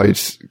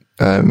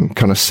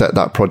kind of set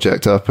that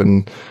project up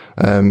and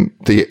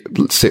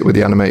sit with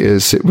the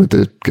animators, sit with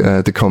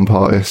the comp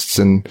artists,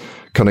 and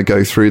kind of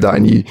go through that.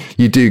 And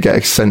you do get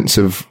a sense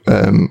of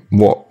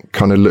what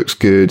kind of looks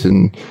good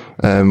and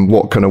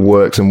what kind of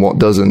works and what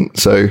doesn't.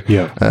 So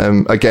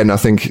again, I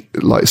think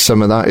like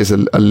some of that is a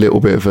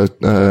little bit of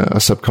a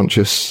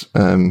subconscious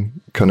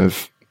kind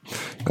of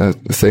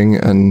thing,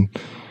 and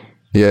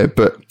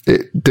but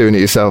doing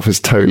it yourself is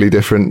totally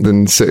different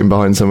than sitting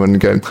behind someone and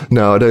going,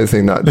 no, I don't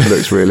think that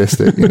looks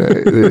realistic.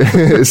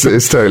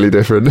 It's totally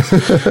different.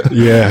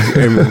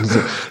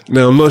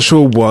 Now I'm not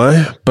sure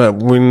why, but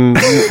when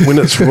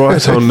it's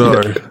right, I'll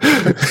know.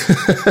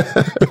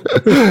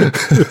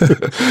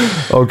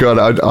 Oh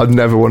God, I'd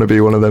never want to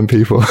be one of them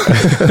people.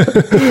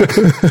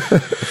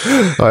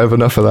 I have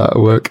enough of that at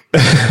work.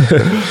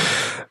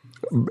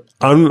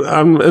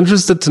 I'm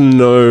interested to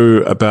know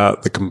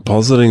about the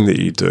compositing that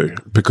you do,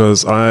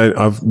 because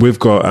we've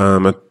got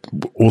an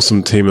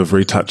awesome team of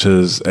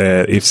retouchers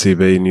at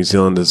FCB New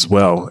Zealand as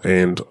well,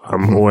 and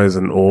I'm always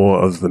in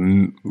awe of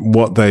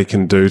what they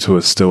can do to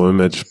a still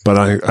image. But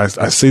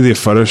I see their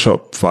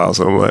Photoshop files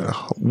and I'm like,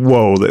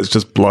 whoa, that's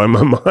just blown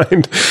my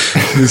mind.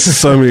 There's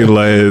so many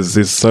layers.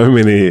 There's so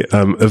many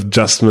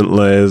adjustment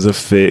layers,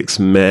 effects,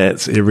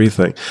 mats,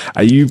 everything.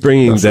 Are you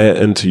bringing that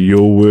into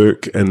your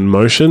work in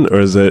Motion, or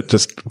is it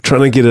just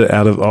trying to get it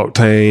out of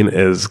Octane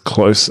as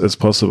close as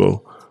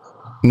possible?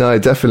 No,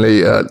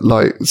 definitely. I'm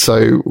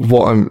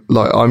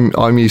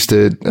used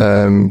to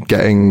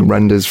getting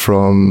renders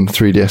from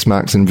 3ds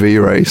Max and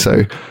V-Ray.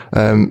 So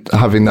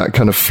having that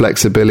kind of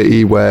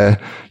flexibility where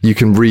you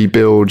can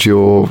rebuild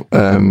your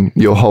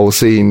whole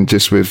scene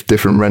just with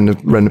different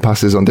render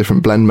passes on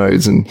different blend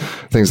modes and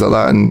things like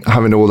that, and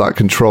having all that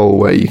control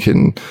where you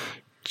can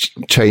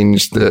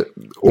change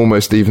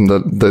almost even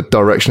the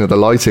direction of the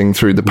lighting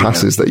through the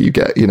passes that you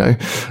get,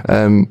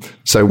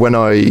 so when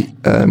I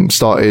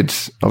started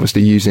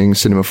obviously using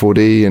Cinema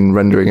 4D and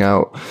rendering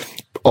out,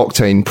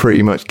 Octane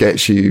pretty much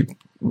gets you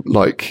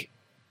 80%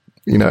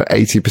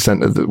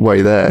 of the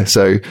way there.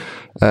 So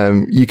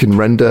you can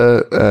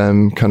render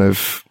kind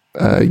of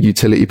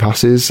utility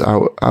passes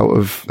out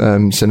of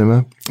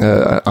Cinema,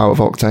 out of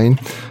Octane,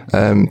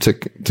 to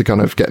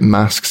kind of get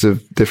masks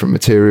of different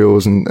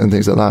materials and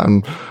things like that.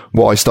 And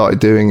what I started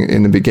doing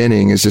in the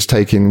beginning is just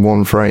taking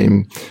one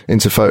frame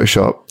into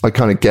Photoshop. I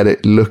kind of get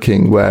it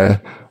looking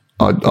where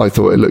I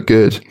thought it looked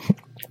good.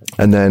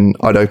 And then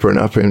I'd open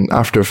it up in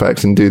After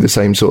Effects and do the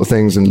same sort of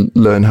things and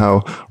learn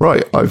how,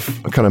 right,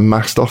 I've kind of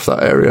masked off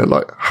that area.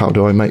 Like, how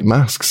do I make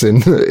masks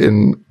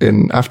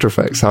in After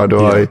Effects? How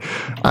do I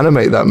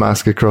animate that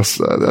mask across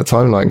a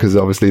timeline? Because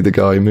obviously the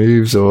guy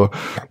moves, or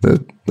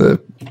the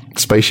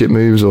spaceship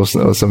moves, or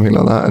something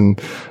like that. And,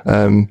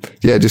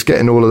 just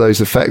getting all of those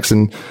effects.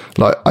 And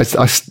like, I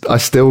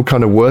still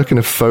kind of work in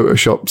a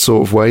Photoshop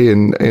sort of way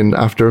in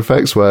After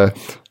Effects, where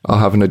I'll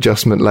have an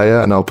adjustment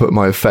layer and I'll put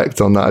my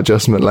effect on that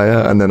adjustment layer,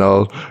 and then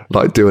I'll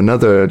do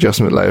another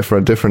adjustment layer for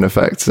a different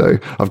effect. So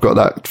I've got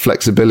that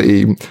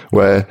flexibility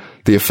where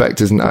the effect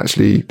isn't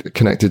actually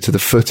connected to the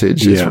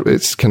footage.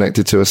 It's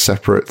connected to a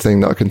separate thing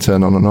that I can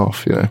turn on and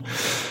off,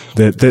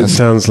 That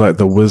sounds like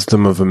the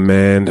wisdom of a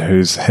man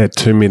who's had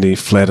too many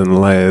flattened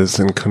layers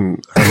and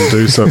can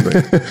undo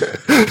something.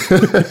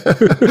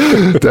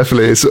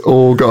 Definitely. It's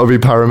all got to be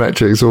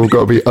parametric. It's all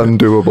got to be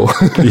undoable.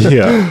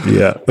 Yeah.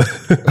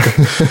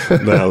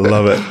 No,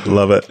 love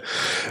it.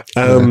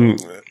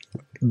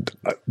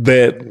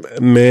 That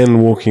man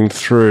walking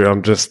through,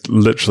 I'm just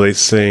literally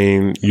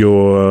seeing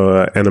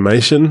your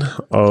animation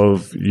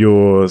of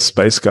your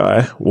space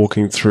guy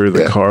walking through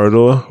the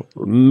corridor.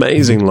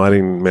 Amazing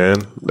lighting,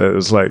 man. That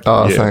was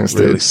thanks,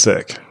 really dude.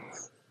 sick.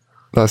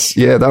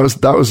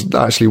 That was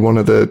actually one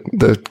of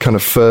the kind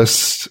of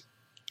first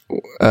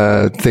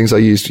things I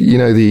used.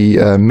 The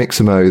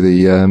Mixamo,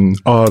 the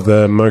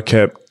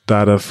mocap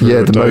data for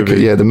the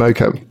Adobe.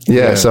 mocap.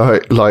 So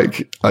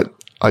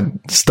I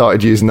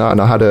started using that, and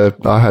I had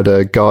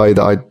a guy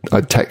that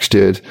I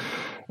textured,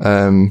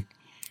 and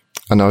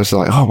I was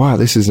like, oh wow,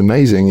 this is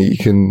amazing. You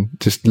can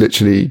just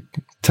literally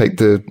take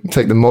the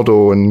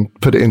model and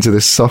put it into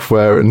this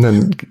software and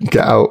then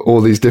get out all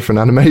these different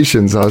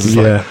animations. And I was just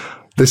like,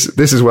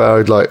 this is where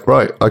I'd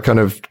I kind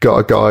of got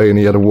a guy and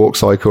he had a walk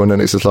cycle, and then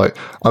it's just like,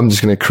 I'm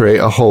just going to create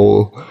a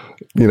whole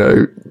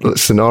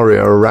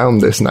scenario around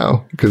this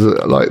now, because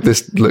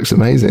this looks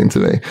amazing to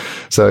me.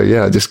 So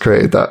I just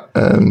created that.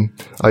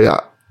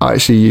 I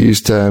actually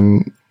used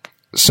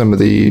some of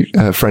the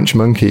French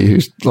Monkey,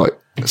 who's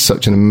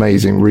such an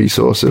amazing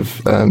resource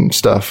of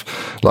stuff.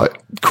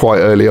 Quite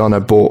early on, I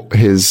bought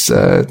his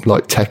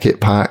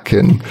Tech-It pack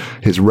and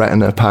his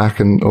Retina pack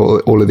and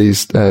all of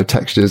these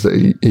textures that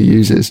he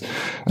uses,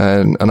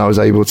 and I was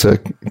able to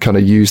kind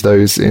of use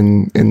those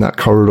in that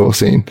corridor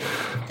scene.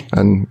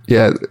 And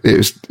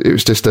it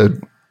was just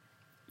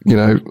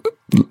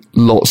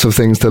lots of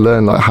things to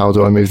learn, like how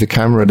do I move the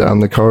camera down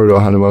the corridor,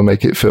 how do I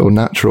make it feel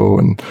natural,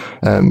 and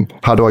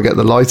how do I get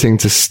the lighting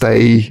to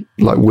stay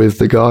with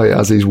the guy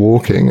as he's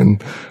walking,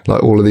 and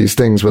all of these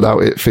things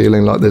without it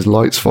feeling like there's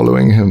lights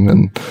following him.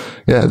 And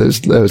there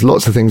was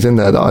lots of things in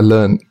there that I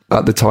learned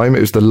at the time.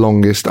 It was the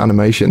longest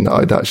animation that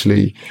I'd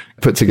actually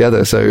put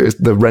together, so it's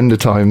the render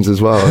times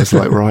as well. It's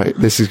right,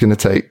 this is going to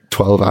take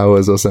 12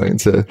 hours or something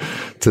to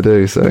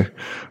do. So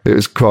it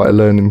was quite a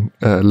learning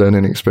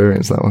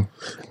experience, that one.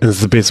 And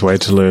it's the best way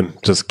to learn.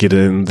 Just get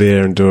in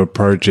there and do a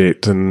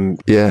project and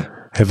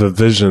have a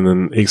vision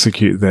and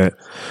execute that.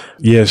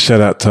 Yeah, shout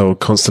out to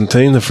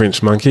Constantine, the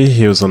French Monkey.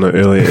 He was on an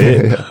earlier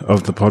ed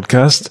of the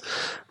podcast.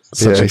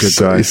 Such a good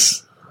guy.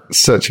 He's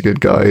such a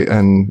good guy,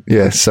 and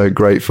so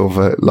grateful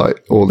for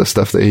all the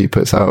stuff that he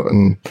puts out.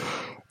 And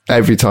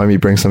every time he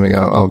brings something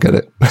out, I'll get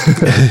it.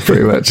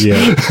 Pretty much.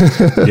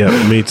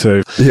 Yeah, me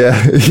too. Yeah.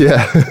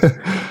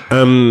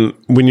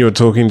 When you were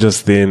talking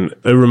just then,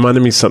 it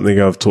reminded me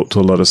something I've talked to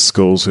a lot of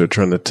schools who are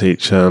trying to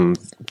teach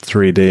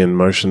 3D and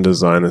motion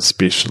design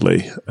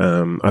especially.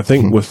 I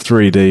think with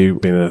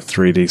 3D, being a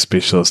 3D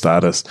specialist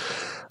artist,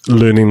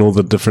 learning all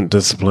the different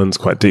disciplines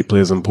quite deeply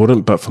is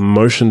important. But for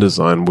motion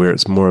design, where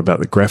it's more about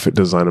the graphic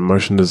design and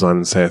motion design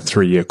in, say, a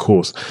 3-year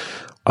course,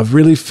 I've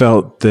really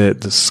felt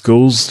that the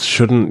schools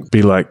shouldn't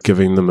be like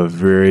giving them a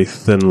very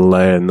thin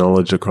layer of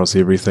knowledge across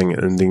everything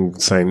and then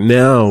saying,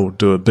 now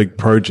do a big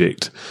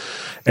project.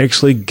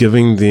 Actually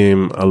giving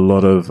them a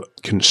lot of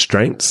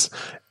constraints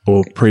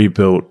or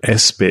pre-built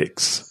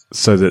aspects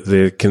so that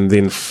they can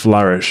then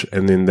flourish,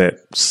 and then that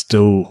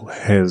still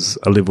has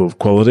a level of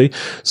quality.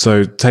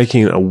 So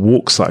taking a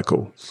walk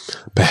cycle,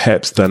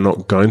 perhaps they're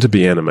not going to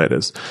be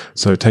animators.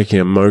 So taking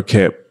a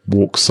mocap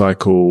walk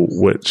cycle,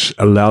 which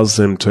allows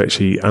them to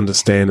actually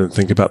understand and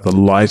think about the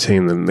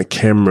lighting and the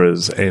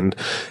cameras. And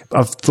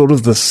I've thought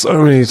of this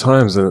so many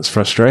times, and it's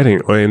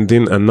frustrating. And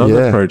then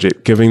another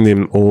project, giving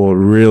them all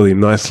really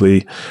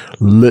nicely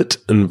lit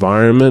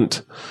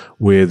environment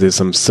where there's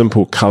some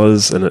simple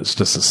colors and it's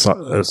just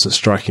it's a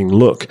striking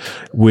look,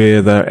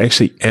 where they're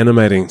actually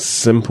animating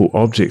simple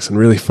objects and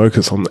really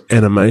focus on the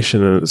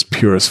animation in its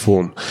purest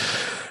form.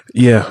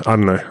 Yeah, I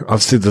don't know.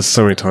 I've said this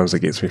so many times, it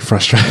gets me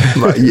frustrated.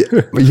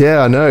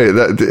 Yeah, I know.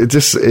 That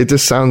it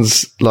just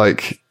sounds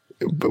like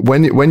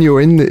when you're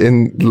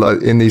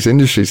in these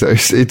industries,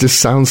 it just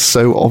sounds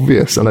so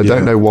obvious, and I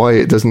don't know why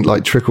it doesn't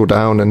like trickle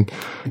down. And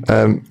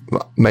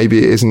maybe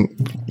it isn't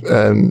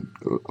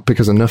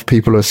because enough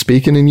people are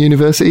speaking in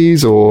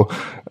universities, or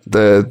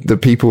the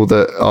people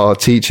that are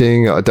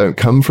teaching don't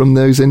come from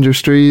those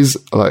industries.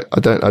 Like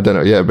I don't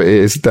know. Yeah, but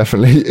it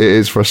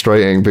is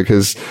frustrating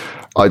because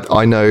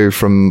I know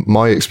from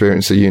my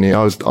experience at uni,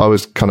 I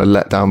was kind of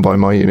let down by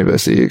my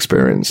university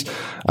experience,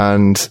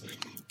 and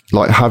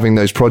like having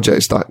those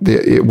projects that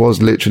it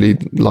was literally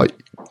like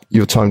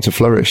your time to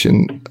flourish,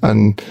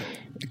 and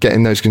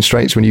getting those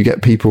constraints when you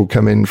get people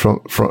come in from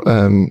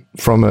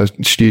a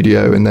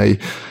studio and they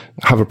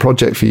have a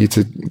project for you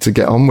to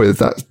get on with.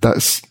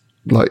 That's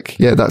like,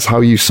 that's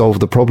how you solve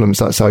the problems.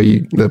 That's how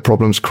the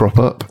problems crop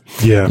up.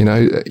 Yeah. You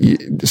know,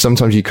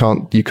 sometimes you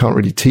can't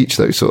really teach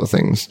those sort of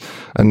things,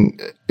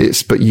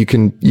 but you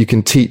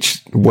can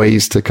teach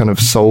ways to kind of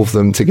solve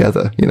them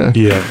together, you know?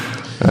 Yeah.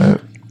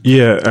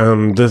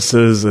 This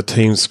is a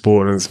team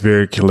sport, and it's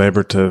very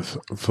collaborative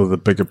for the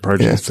bigger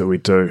projects that we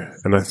do.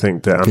 And I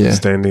think that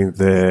understanding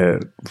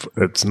that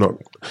it's not,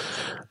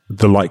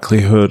 the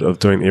likelihood of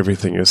doing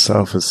everything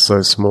yourself is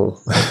so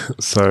small.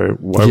 So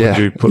why would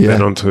you put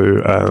that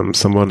onto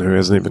someone who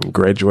hasn't even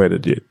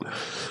graduated yet?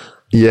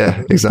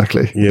 Yeah,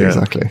 exactly. Yeah,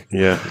 exactly.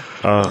 Yeah.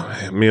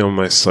 Me on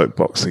my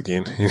soapbox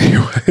again.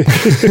 Anyway.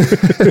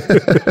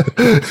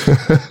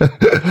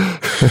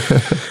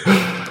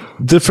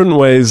 Different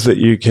ways that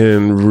you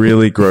can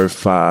really grow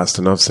fast,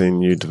 and I've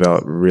seen you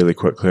develop really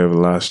quickly over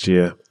the last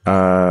year.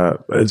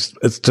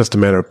 It's just a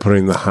matter of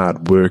putting the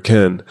hard work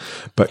in,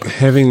 but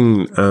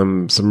having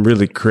some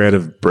really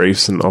creative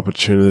briefs and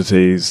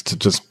opportunities to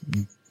just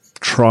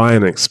try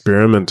and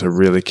experiment are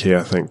really key,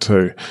 I think,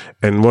 too.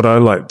 And what I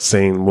liked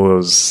seeing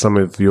was some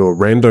of your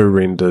rando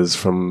renders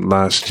from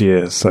last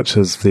year, such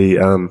as the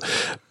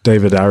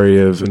David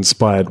Ariev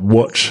inspired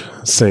watch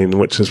scene,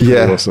 which is pretty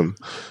awesome.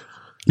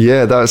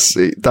 Yeah,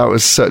 that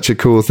was such a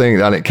cool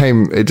thing, and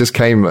it just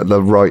came at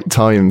the right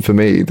time for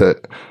me,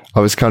 that I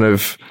was kind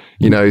of,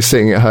 you know,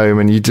 sitting at home,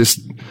 and you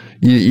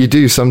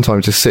do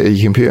sometimes just sit at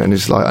your computer and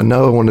it's like, I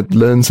know I want to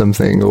learn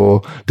something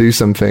or do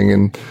something,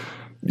 and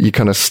you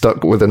kind of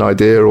stuck with an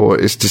idea, or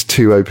it's just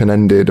too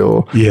open-ended,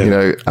 or, you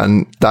know,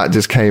 and that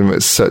just came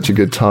at such a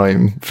good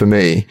time for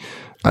me.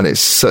 And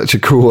it's such a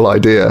cool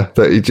idea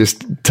that you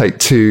just take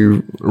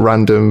two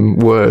random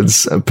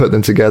words and put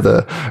them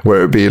together, where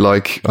it'd be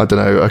like, I don't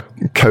know, a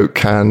Coke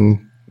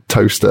can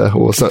toaster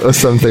or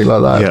something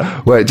like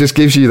that, where it just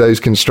gives you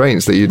those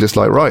constraints that you're just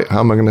like, right,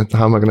 how am I going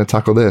to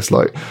tackle this?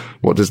 Like,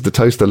 what does the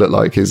toaster look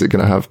like? Is it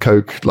going to have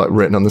Coke like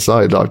written on the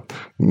side? Like,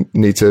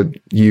 need to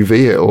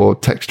UV it or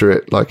texture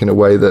it like in a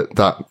way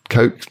that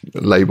Coke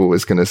label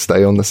is going to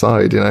stay on the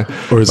side, you know?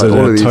 Or is like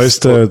it a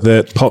toaster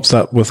that pops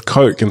up with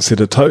Coke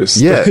instead of toast?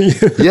 Yeah,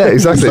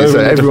 exactly. So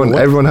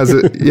everyone has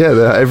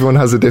everyone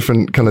has a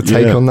different kind of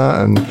take on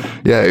that, and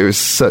it was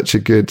such a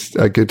good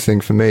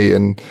thing for me,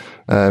 and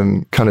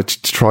kind of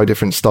to try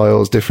different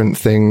styles, different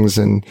things,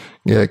 and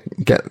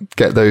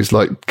get those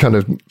like kind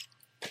of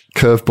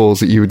curveballs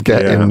that you would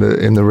get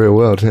in the real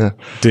world. Yeah,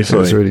 definitely.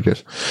 So it's really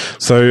good.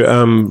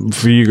 So,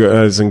 for you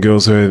guys and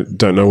girls who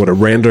don't know what a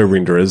rando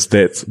render is,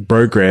 that's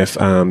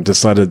Brograph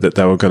decided that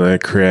they were going to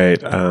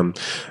create a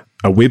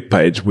web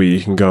page where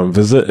you can go and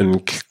visit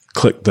and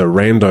click the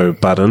rando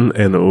button,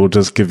 and it will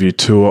just give you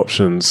two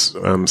options.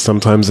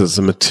 Sometimes it's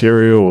a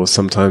material, or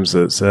sometimes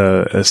it's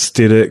a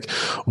aesthetic,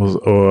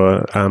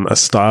 or a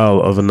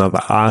style of another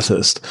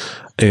artist.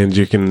 And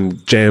you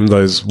can jam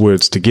those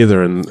words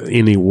together in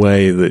any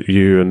way that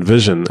you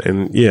envision.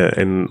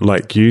 And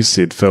like you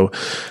said, Phil,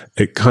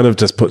 it kind of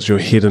just puts your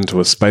head into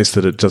a space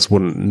that it just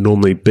wouldn't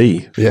normally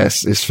be.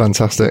 Yes, it's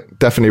fantastic.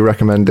 Definitely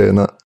recommend doing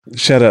that.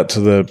 Shout out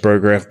to the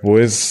Brograph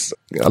boys.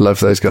 I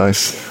love those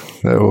guys.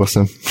 they're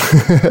awesome.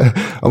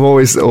 I'm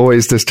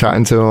always just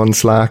chatting to them on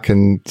Slack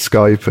and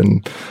Skype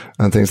and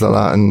things like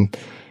that, and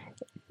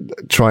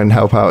try and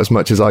help out as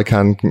much as I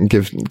can, and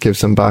give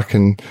some back.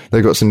 And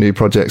they've got some new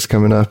projects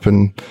coming up,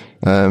 and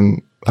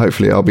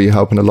hopefully I'll be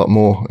helping a lot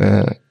more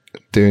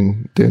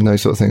doing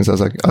those sort of things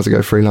as I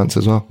go freelance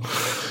as well.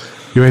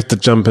 You have to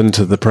jump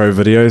into the Pro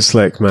Video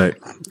Slack, mate,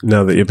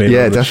 now that you've been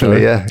on the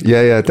definitely, show.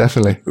 Yeah,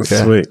 definitely.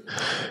 Sweet.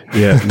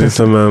 Yeah, there's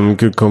some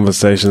good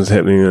conversations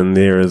happening in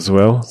there as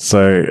well.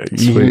 So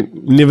you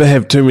never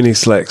have too many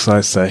Slacks,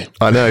 I say.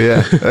 I know,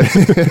 yeah.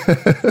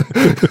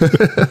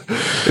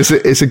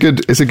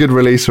 It's a good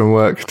release from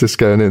work, just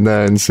going in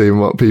there and seeing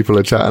what people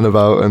are chatting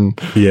about, and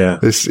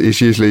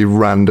it's usually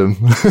random.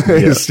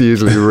 It's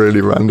usually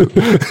really random.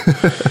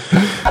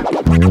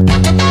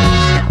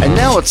 And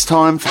now it's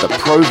time for the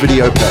Pro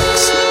Video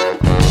Picks.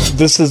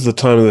 This is the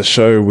time of the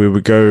show where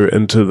we go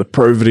into the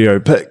Pro Video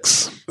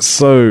Picks.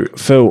 So,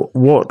 Phil,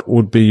 what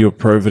would be your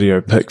Pro Video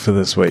pick for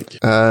this week?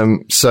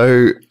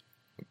 So,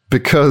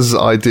 because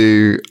I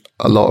do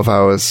a lot of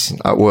hours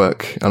at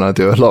work, and I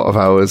do a lot of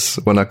hours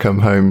when I come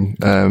home,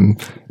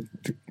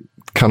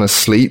 kind of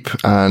sleep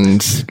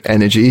and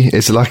energy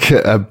is like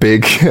a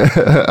big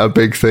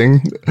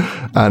thing.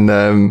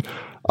 And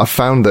I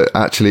found that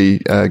actually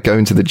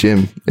going to the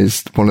gym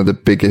is one of the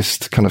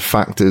biggest kind of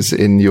factors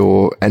in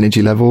your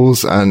energy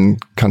levels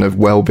and kind of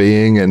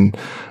well-being, and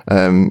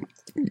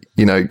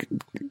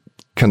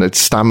kind of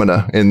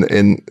stamina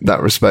in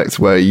that respect,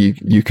 where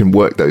you can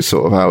work those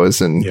sort of hours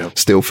and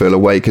still feel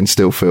awake and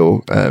still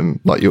feel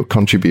like you're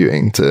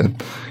contributing to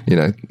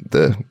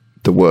the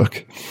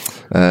work.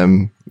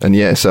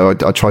 So I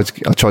try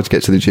to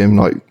get to the gym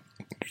like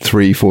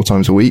 3-4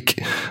 times a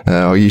week.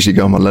 I usually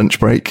go on my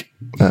lunch break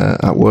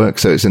at work,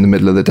 so it's in the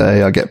middle of the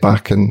day. I get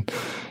back and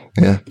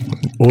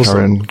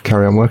awesome.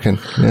 carry on working.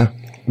 Yeah,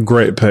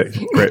 great pick.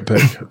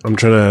 I'm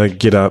trying to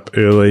get up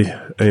early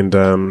and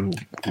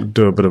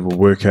do a bit of a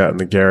workout in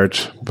the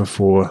garage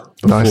before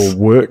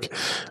work.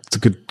 It's a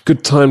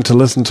good time to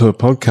listen to a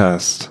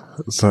podcast.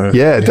 So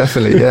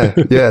definitely, yeah.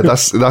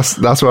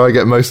 That's where I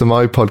get most of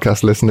my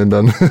podcast listening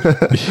done.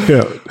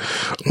 Yeah,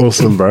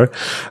 awesome, bro.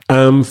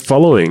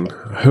 Following,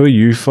 who are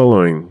you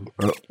following?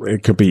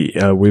 It could be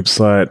a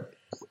website,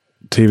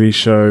 TV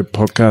show,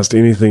 podcast,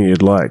 anything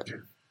you'd like.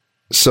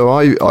 So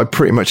I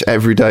pretty much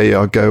every day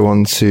I go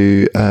on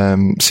to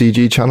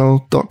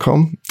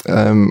cgchannel.com.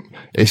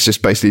 It's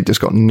just basically just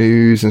got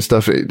news and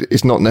stuff.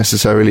 It's not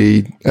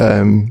necessarily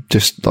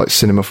just like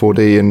cinema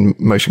 4D and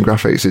motion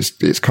graphics.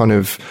 It's kind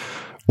of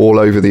all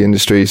over the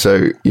industry.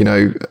 So,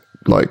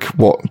 like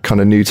what kind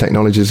of new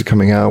technologies are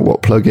coming out,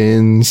 what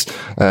plugins,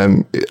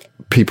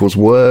 people's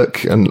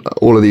work, and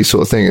all of these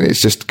sort of things. And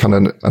it's just kind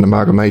of an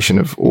amalgamation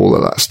of all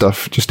of that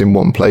stuff just in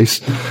one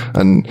place.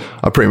 And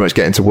I pretty much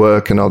get into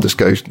work and I'll just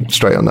go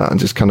straight on that and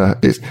just kind of,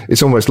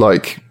 it's almost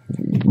like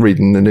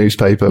reading the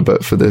newspaper,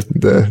 but for the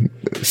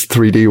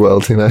 3D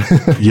world,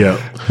 Yeah.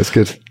 It's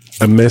good.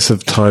 A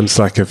massive time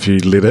suck if you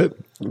let it.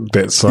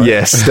 That's like.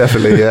 Yes,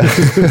 definitely. Yeah.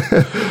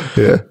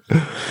 Yeah.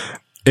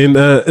 In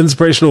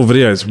inspirational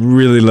videos,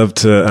 really love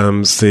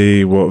to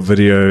see what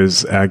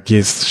videos our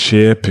guests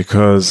share,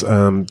 because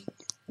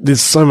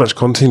there's so much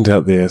content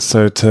out there.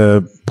 So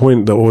to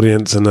point the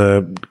audience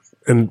into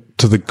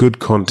the good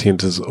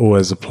content is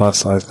always a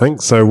plus, I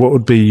think. So what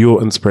would be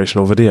your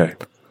inspirational video?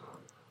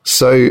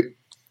 So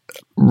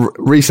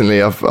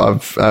recently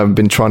I've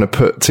been trying to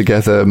put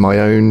together my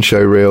own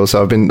show reels.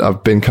 I've been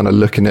kind of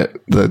looking at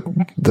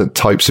the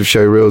types of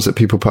show reels that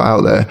people put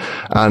out there,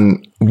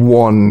 and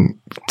one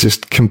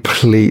just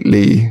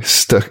completely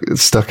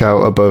stuck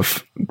out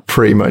above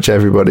pretty much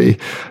everybody,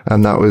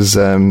 and that was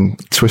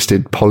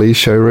Twisted Polly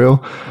show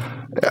reel.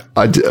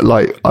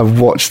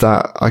 I've watched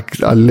that. I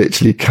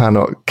literally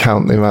cannot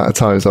count the amount of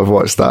times I've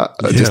watched that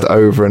just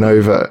over and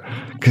over,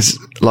 because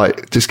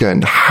just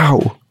going,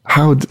 how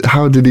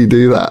did he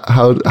do that?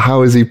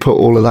 How has he put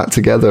all of that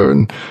together?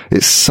 And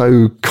it's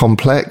so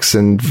complex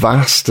and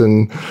vast,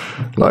 and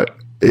I'm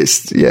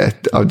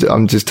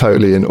just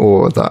totally in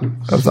awe of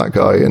that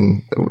guy,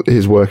 and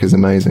his work is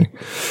amazing.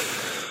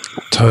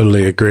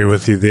 Totally agree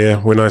with you there.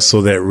 When I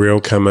saw that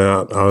reel come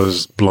out, I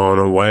was blown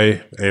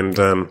away. And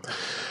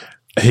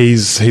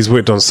he's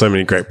worked on so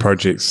many great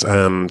projects.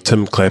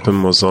 Tim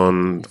Clapham was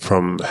on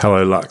from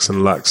Hello Lux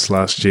and Lux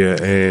last year,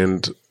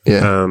 and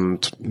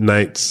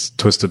Nate's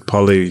Twisted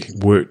Polly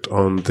worked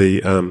on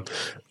the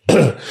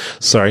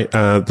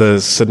the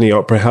Sydney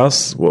Opera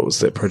House. What was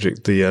that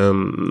project? The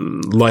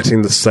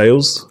Lighting the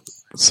Sails.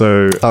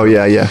 So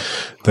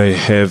they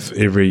have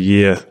every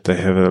year they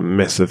have a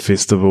massive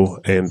festival,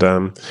 and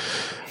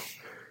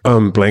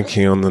I'm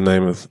blanking on the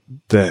name of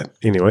that.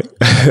 Anyway,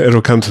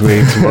 it'll come to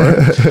me tomorrow.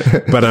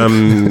 But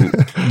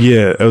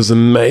it was an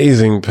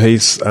amazing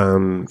piece.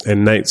 And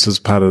Nate's was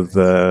part of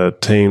the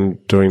team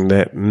doing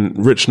that.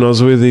 And Rich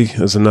Nosworthy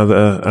is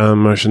another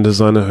motion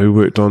designer who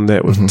worked on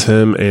that with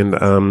Tim and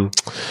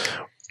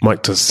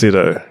Mike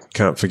Tossetto.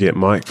 Can't forget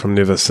Mike from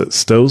Never Sit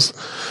Stills.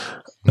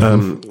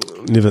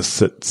 Never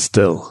Sit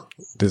Still.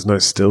 there's no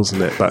stills in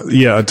that. But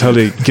yeah, I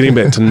totally, getting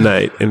back to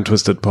Nate and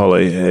Twisted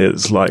Polly,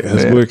 it's like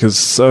his work is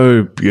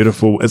so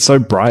beautiful. It's so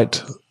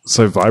bright,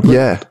 so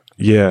vibrant.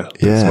 Yeah.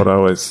 That's what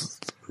always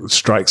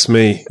strikes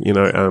me. You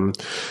know,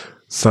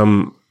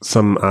 some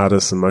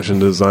artists and motion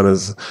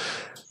designers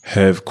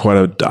have quite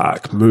a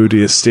dark,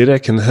 moody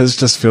aesthetic, and his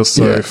just feels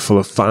so full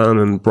of fun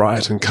and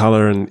bright and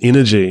color and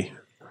energy.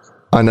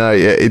 I know,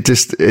 yeah. It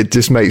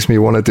just makes me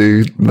want to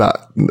do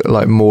that,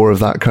 like more of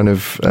that kind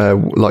of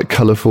like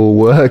colorful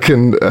work,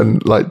 and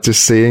like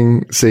just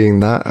seeing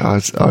that. I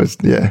was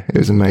it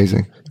was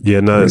amazing. Yeah,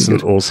 no, it's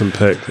an awesome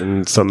pick,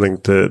 and something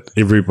that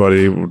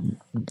everybody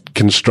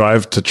can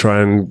strive to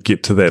try and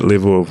get to that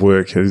level of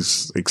work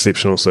is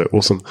exceptional. So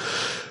awesome.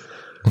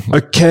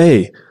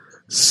 Okay,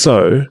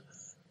 so.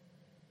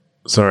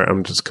 Sorry,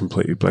 I'm just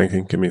completely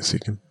blanking. Give me a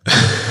second.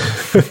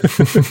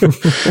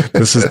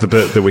 This is the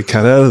bit that we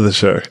cut out of the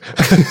show.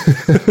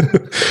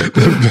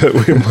 The bit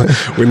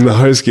when the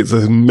host gets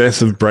a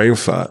massive brain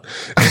fart.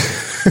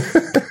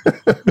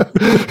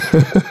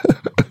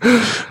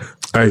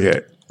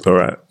 Okay, all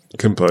right,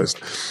 composed.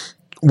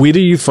 Where do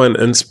you find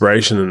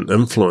inspiration and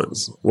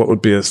influence? What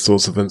would be a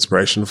source of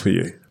inspiration for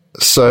you?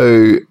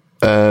 So,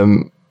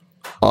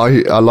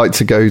 I like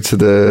to go to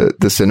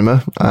the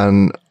cinema,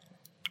 and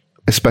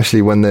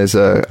especially when there's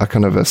a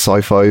kind of a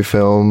sci-fi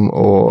film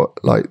or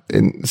like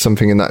in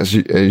something in that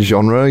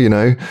genre, you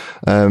know,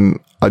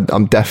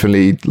 I'm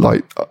definitely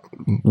like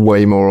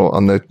way more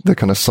on the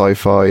kind of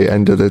sci-fi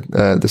end of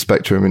the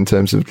spectrum in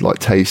terms of like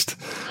taste,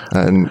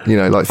 and you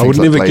know, like things I would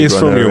like never guess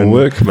from your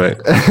work, mate.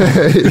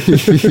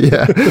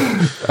 Yeah,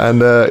 and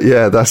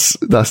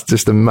that's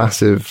just a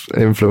massive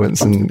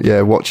influence, and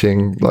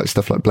watching like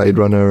stuff like Blade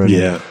Runner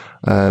and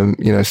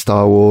you know,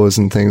 Star Wars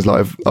and things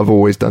like I've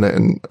always done it,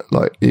 and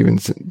like even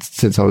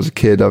since I was a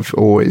kid, I've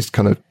always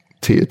kind of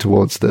teetered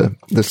towards the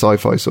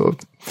sci-fi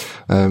sort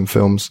of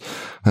films.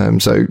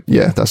 So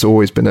yeah, that's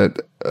always been a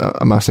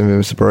massive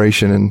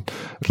inspiration, and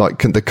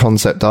like the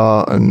concept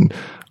art and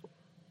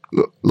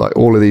like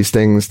all of these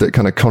things that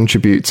kind of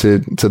contribute to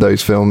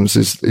those films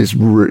is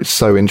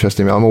so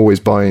interesting. I'm always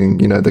buying,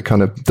 you know, the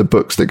kind of the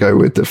books that go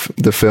with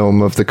the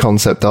film of the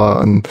concept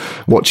art, and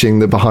watching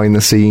the behind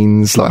the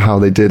scenes, like how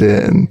they did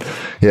it. And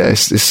yeah,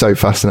 it's so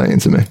fascinating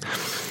to me.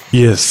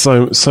 Yeah,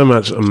 so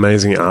much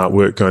amazing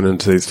artwork going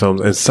into these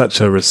films, and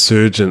such a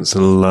resurgence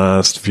in the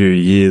last few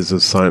years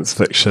of science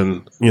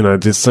fiction. You know,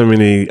 there's so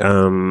many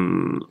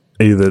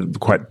either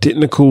quite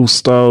technical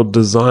style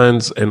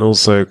designs and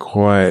also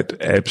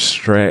quite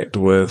abstract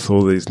with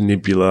all these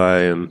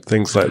nebulae and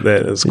things like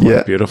that. It's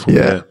quite beautiful.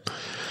 Yeah.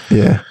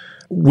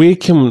 Where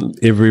can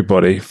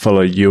everybody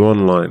follow you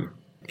online?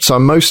 So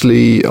I'm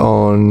mostly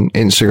on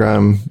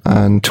Instagram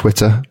and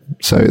Twitter.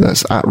 So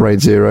that's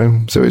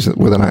 @RaidZero. So it's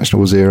with an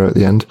actual zero at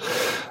the end.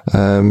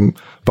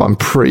 But I'm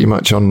pretty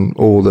much on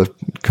all the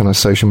kind of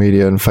social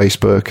media and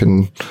Facebook,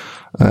 and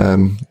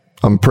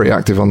I'm pretty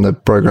active on the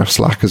Prograph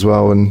Slack as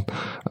well, and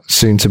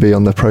soon to be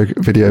on the Pro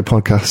Video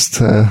Podcast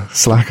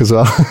Slack as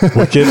well.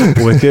 Wicked.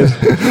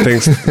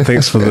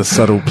 Thanks for the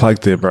subtle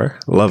plug there, bro.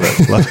 Love it.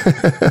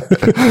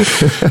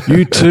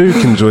 You too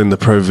can join the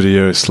Pro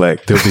Video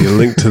Slack. There'll be a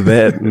link to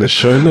that in the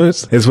show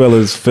notes, as well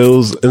as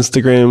Phil's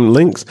Instagram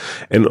links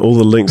and all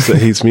the links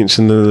that he's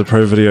mentioned in the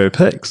Pro Video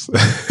picks.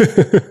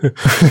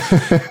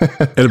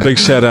 And a big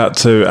shout out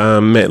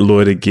to Matt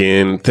Lloyd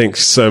again.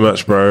 Thanks so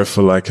much, bro,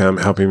 for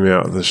helping me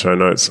out with the show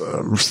notes.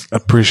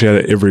 Appreciate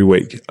it every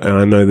week, and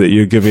I know that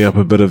you're giving up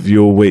a bit of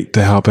your week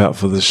to help out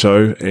for the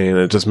show, and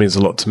it just means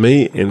a lot to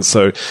me. And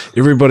so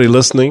everybody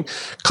listening,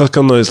 click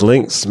on those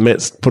links.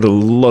 Matt's put a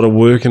lot of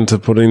work into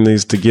putting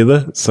these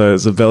together, so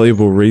it's a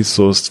valuable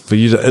resource for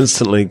you to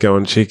instantly go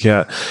and check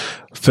out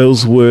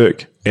Phil's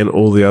work and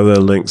all the other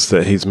links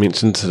that he's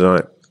mentioned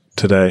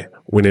today,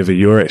 whenever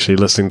you're actually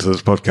listening to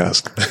this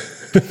podcast.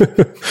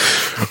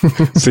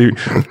 See,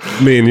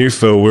 me and you,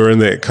 Phil, we're in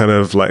that kind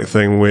of like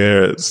thing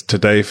where it's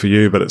today for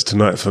you, but it's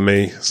tonight for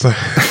me. So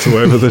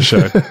over the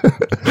show.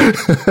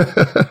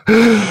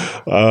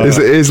 It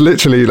is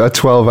literally a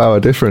 12-hour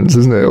difference,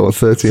 isn't it? Or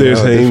 13-hour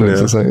difference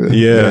now. Or something.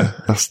 Yeah.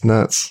 That's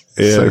nuts.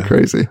 Yeah. So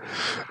crazy.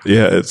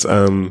 Yeah, it's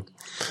I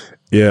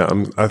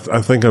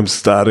think I'm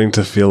starting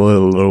to feel it a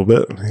little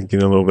bit,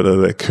 getting a little bit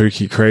of that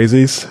kooky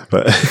crazies,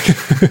 but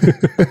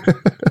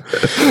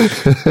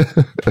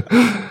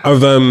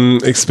I've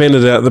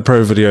expanded out the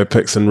Pro Video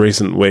picks in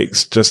recent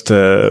weeks just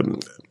to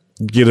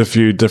get a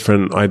few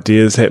different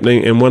ideas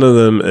happening, and one of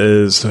them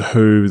is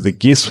who the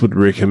guests would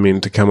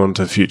recommend to come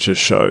onto future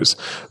shows.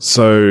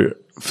 So,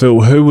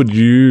 Phil, who would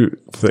you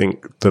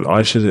think that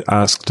I should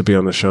ask to be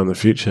on the show in the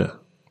future?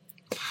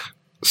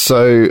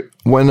 So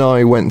when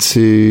I went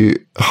to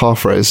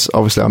Half Res,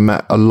 obviously I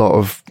met a lot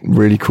of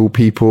really cool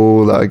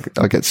people that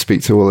I get to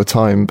speak to all the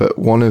time. But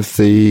one of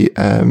the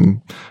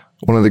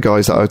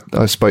guys that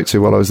I spoke to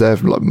while I was there,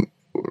 like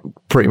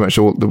pretty much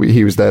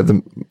he was there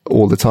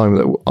all the time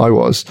that I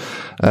was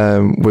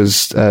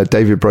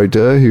David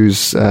Brodeur,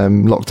 who's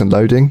Locked and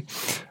Loading,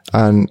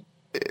 and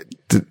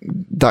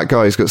that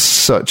guy's got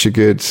such a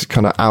good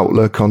kind of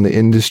outlook on the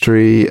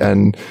industry,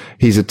 and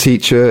he's a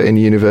teacher in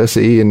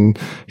university, and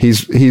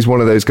he's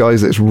one of those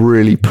guys that's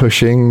really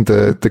pushing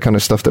the kind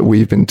of stuff that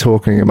we've been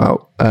talking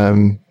about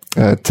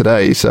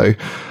today. So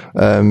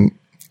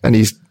and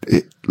he's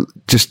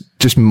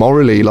just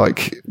morally,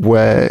 like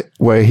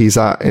where he's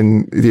at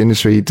in the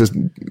industry,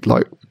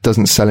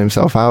 doesn't sell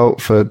himself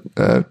out for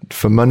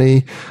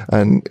money,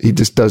 and he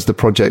just does the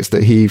projects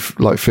that he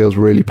feels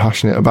really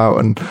passionate about.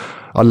 And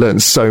I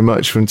learned so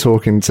much from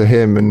talking to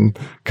him, and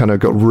kind of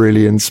got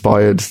really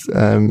inspired,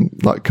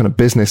 like kind of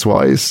business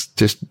wise,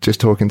 just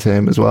talking to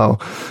him as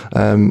well.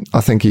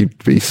 I think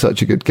he'd be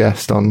such a good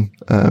guest on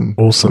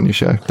your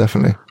show,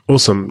 definitely.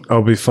 Awesome.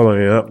 I'll be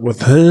following up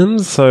with him.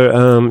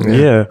 So,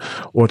 yeah,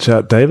 watch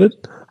out, David.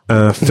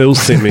 Phil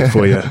sent me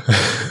for you.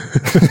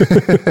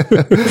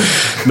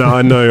 No,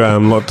 I know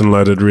Locked and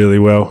Loaded really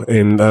well,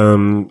 and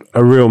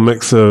a real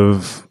mix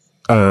of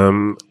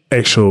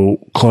actual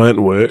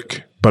client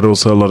work, but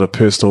also a lot of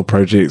personal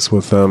projects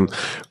with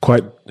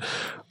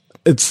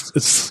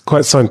it's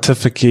quite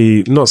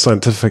scientific-y, not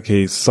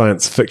scientific-y,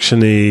 science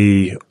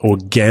fiction-y,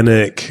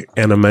 organic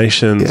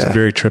animations,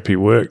 very trippy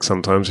work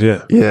sometimes,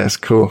 yeah. Yeah, it's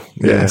cool.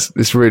 Yeah,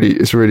 it's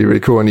really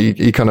cool. And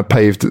he kind of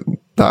paved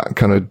that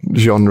kind of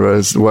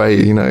genre's way,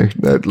 you know.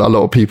 A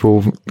lot of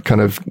people kind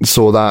of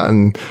saw that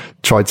and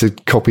tried to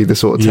copy the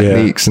sort of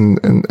techniques and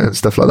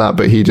stuff like that,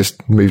 but he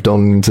just moved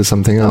on into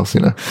something else,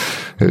 you know.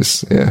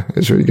 It's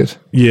really good.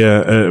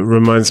 Yeah, it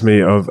reminds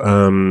me of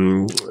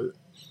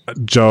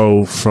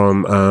Joel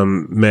from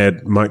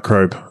Mad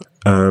Microbe.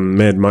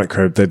 Mad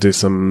Microbe, they do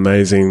some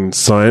amazing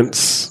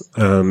science,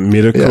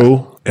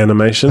 medical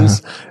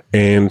animations.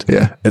 And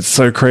it's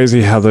so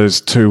crazy how those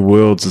two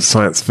worlds of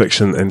science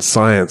fiction and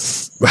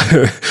science,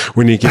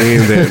 when you're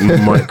getting in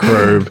that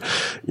microbe,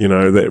 you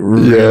know, that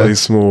really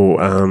small,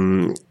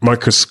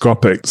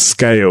 microscopic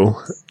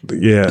scale.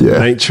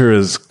 Nature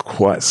is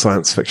quite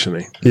science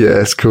fiction-y.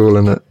 Yeah, it's cool,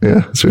 isn't it?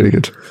 Yeah, it's really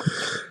good.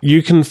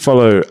 You can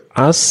follow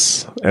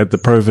us at the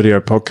Pro Video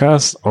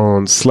Podcast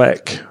on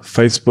Slack,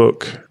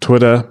 Facebook,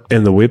 Twitter,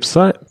 and the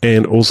website,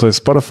 and also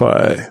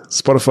Spotify.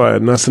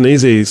 Spotify, nice and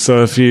easy.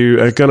 So if you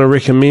are going to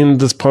recommend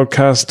this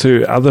podcast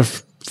to other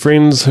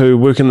friends who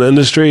work in the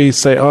industry,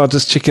 say,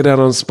 just check it out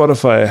on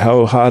Spotify.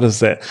 How hard is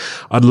that?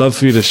 I'd love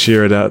for you to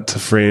share it out to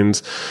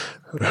friends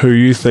who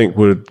you think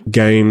would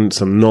gain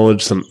some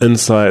knowledge, some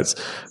insights,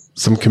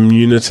 some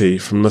community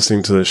from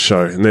listening to this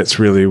show. And that's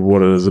really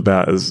what it is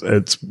about, is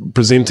it's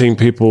presenting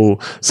people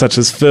such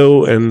as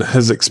Phil and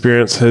his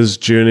experience, his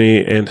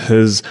journey, and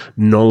his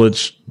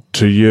knowledge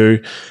to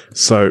you.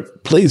 So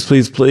please,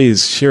 please,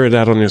 please share it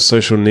out on your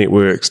social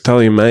networks.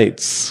 Tell your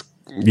mates.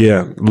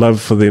 Yeah, love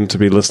for them to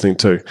be listening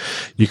too.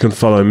 You can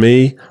follow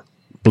me,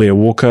 Blair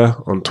Walker,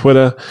 on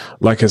Twitter.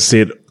 Like I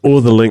said, all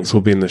the links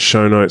will be in the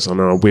show notes on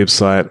our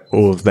website,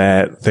 all of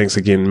that. Thanks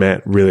again,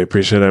 Matt. Really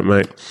appreciate it,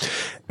 mate.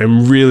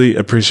 And really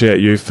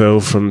appreciate you, Phil,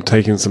 from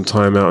taking some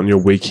time out on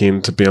your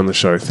weekend to be on the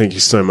show. Thank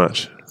you so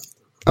much.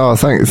 Oh,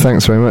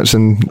 thanks very much,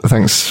 and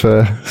thanks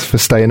for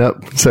staying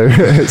up so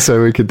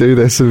we could do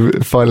this.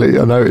 Finally,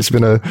 I know it's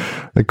been a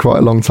quite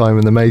a long time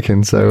in the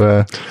making.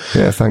 So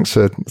thanks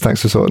for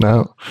sorting it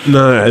out.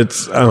 No,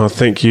 it's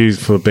thank you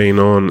for being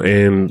on,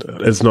 and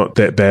it's not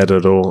that bad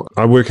at all.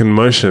 I work in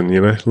motion,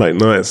 you know, late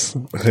nights.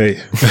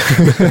 Hey,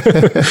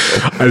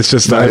 it's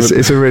just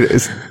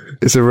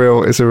it's a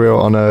real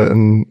honor,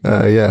 and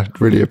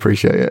really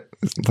appreciate it.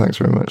 Thanks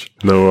very much.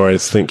 No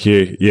worries. Thank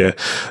you.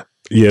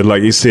 Yeah,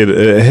 like you said,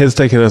 it has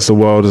taken us a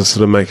while to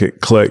sort of make it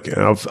click.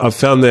 I've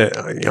found that,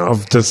 you know,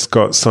 I've just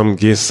got some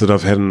guests that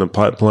I've had in the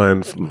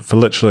pipeline for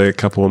literally a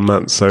couple of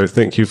months. So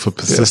thank you for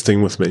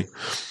persisting with me.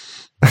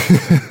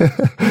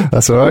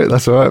 That's all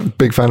right.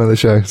 Big fan of the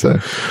show. So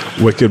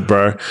wicked,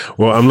 bro.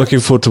 Well, I'm looking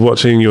forward to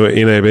watching you at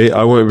NAB.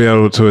 I won't be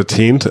able to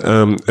attend.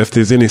 If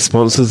there's any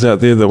sponsors out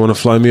there that want to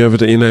fly me over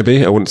to NAB,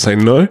 I wouldn't say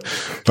no,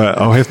 but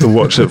I'll have to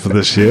watch it for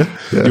this year.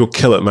 You'll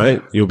kill it,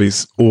 mate. You'll be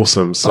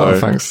awesome. So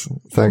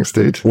thanks,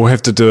 dude. We'll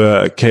have to do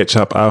a catch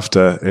up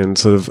after and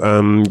sort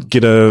of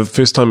get a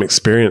first time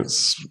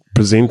experience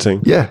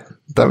presenting. Yeah,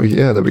 that'd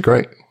be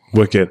great.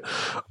 Wicked.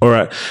 All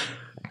right.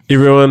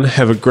 Everyone,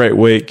 have a great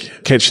week.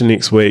 Catch you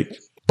next week.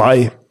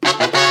 Bye.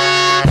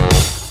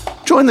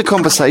 Join the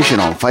conversation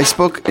on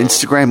Facebook,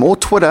 Instagram, or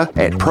Twitter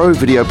at Pro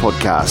Video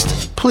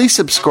Podcast. Please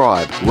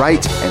subscribe,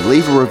 rate, and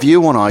leave a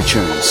review on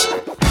iTunes.